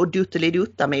inte med att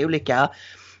dutta med olika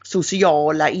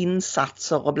sociala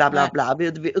insatser och bla bla bla.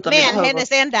 Utan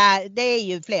hennes enda, det är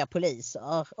ju fler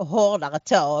poliser och hårdare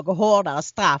tag och hårdare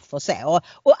straff och så.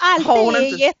 Och allt det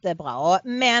är jättebra,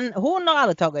 men hon har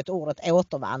aldrig tagit ordet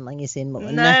återvandring i sin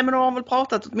mun. Nej, men hon har väl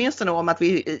pratat åtminstone om att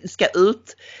vi ska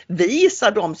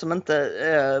utvisa de som inte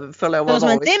får lov att vara. De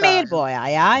som inte är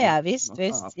medborgare, ja visst.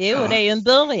 Jo, det är ju en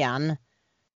början.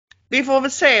 Vi får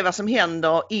väl se vad som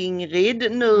händer,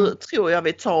 Ingrid. Nu tror jag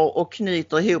vi tar och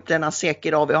knyter ihop denna säck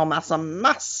idag. Vi har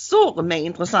massor med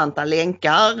intressanta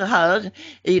länkar här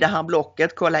i det här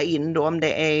blocket. Kolla in dem.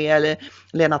 Det är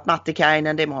Lennart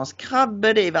Mattikainen, det är Måns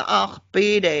Krabbe, det är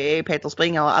Arpi, det är Peter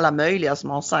Springa och alla möjliga som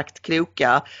har sagt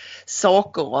kloka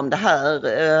saker om det här.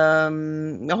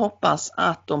 Jag hoppas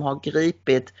att de har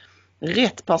gripit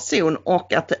rätt person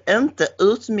och att det inte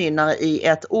utmynnar i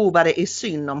ett vad det är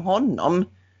synd om honom.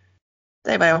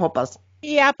 Det är vad jag hoppas.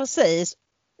 Ja, precis.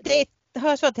 Det har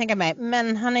jag svårt att tänka mig.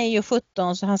 Men han är ju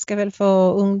 17 så han ska väl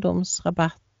få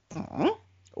ungdomsrabatt.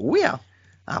 Ja,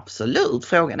 absolut.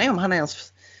 Frågan är om han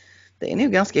ens... Det är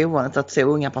nog ganska ovanligt att så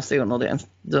unga personer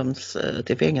döms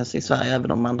till fängelse i Sverige,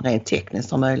 även om man rent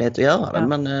tekniskt har möjlighet att göra det.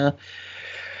 Men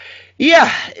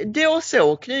då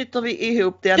så knyter vi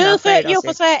ihop denna jag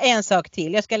får säga en sak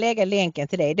till. Jag ska lägga länken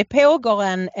till dig. Det pågår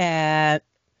en...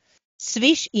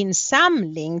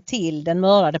 Swish-insamling till den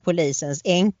mördade polisens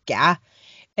änka.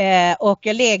 Och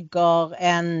jag lägger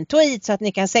en tweet så att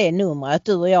ni kan se numret.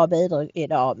 Du och jag bidrar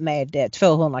idag med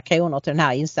 200 kronor till den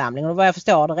här insamlingen. Och vad jag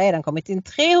förstår har det redan kommit in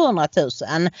 300 000.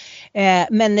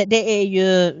 Men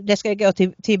det ska gå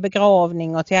till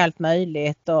begravning och till allt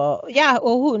möjligt.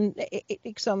 Och hon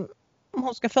liksom,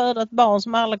 hon ska föda ett barn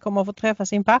som aldrig kommer att få träffa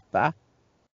sin pappa.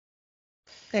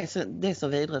 Det är så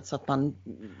vidrigt så att man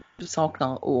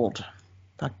saknar ord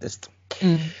faktiskt.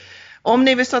 Om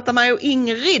ni vill stötta mig och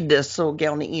Ingrid så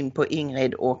går ni in på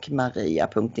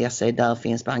ingridochmaria.se. Där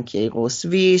finns bankgiro,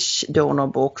 Swish,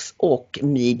 donorbox och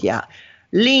media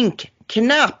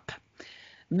linkknapp.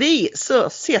 Vi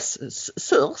ses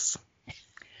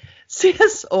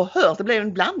och hörs. Det blev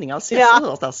en blandning av ses och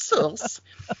hörs där.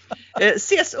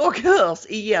 Ses och hörs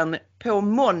igen på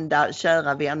måndag,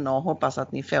 kära vänner. Hoppas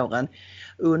att ni får en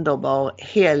underbar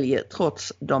helg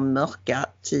trots de mörka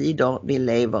tider vi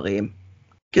lever i.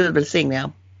 Gud välsigne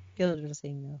er. Gud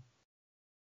välsigne er.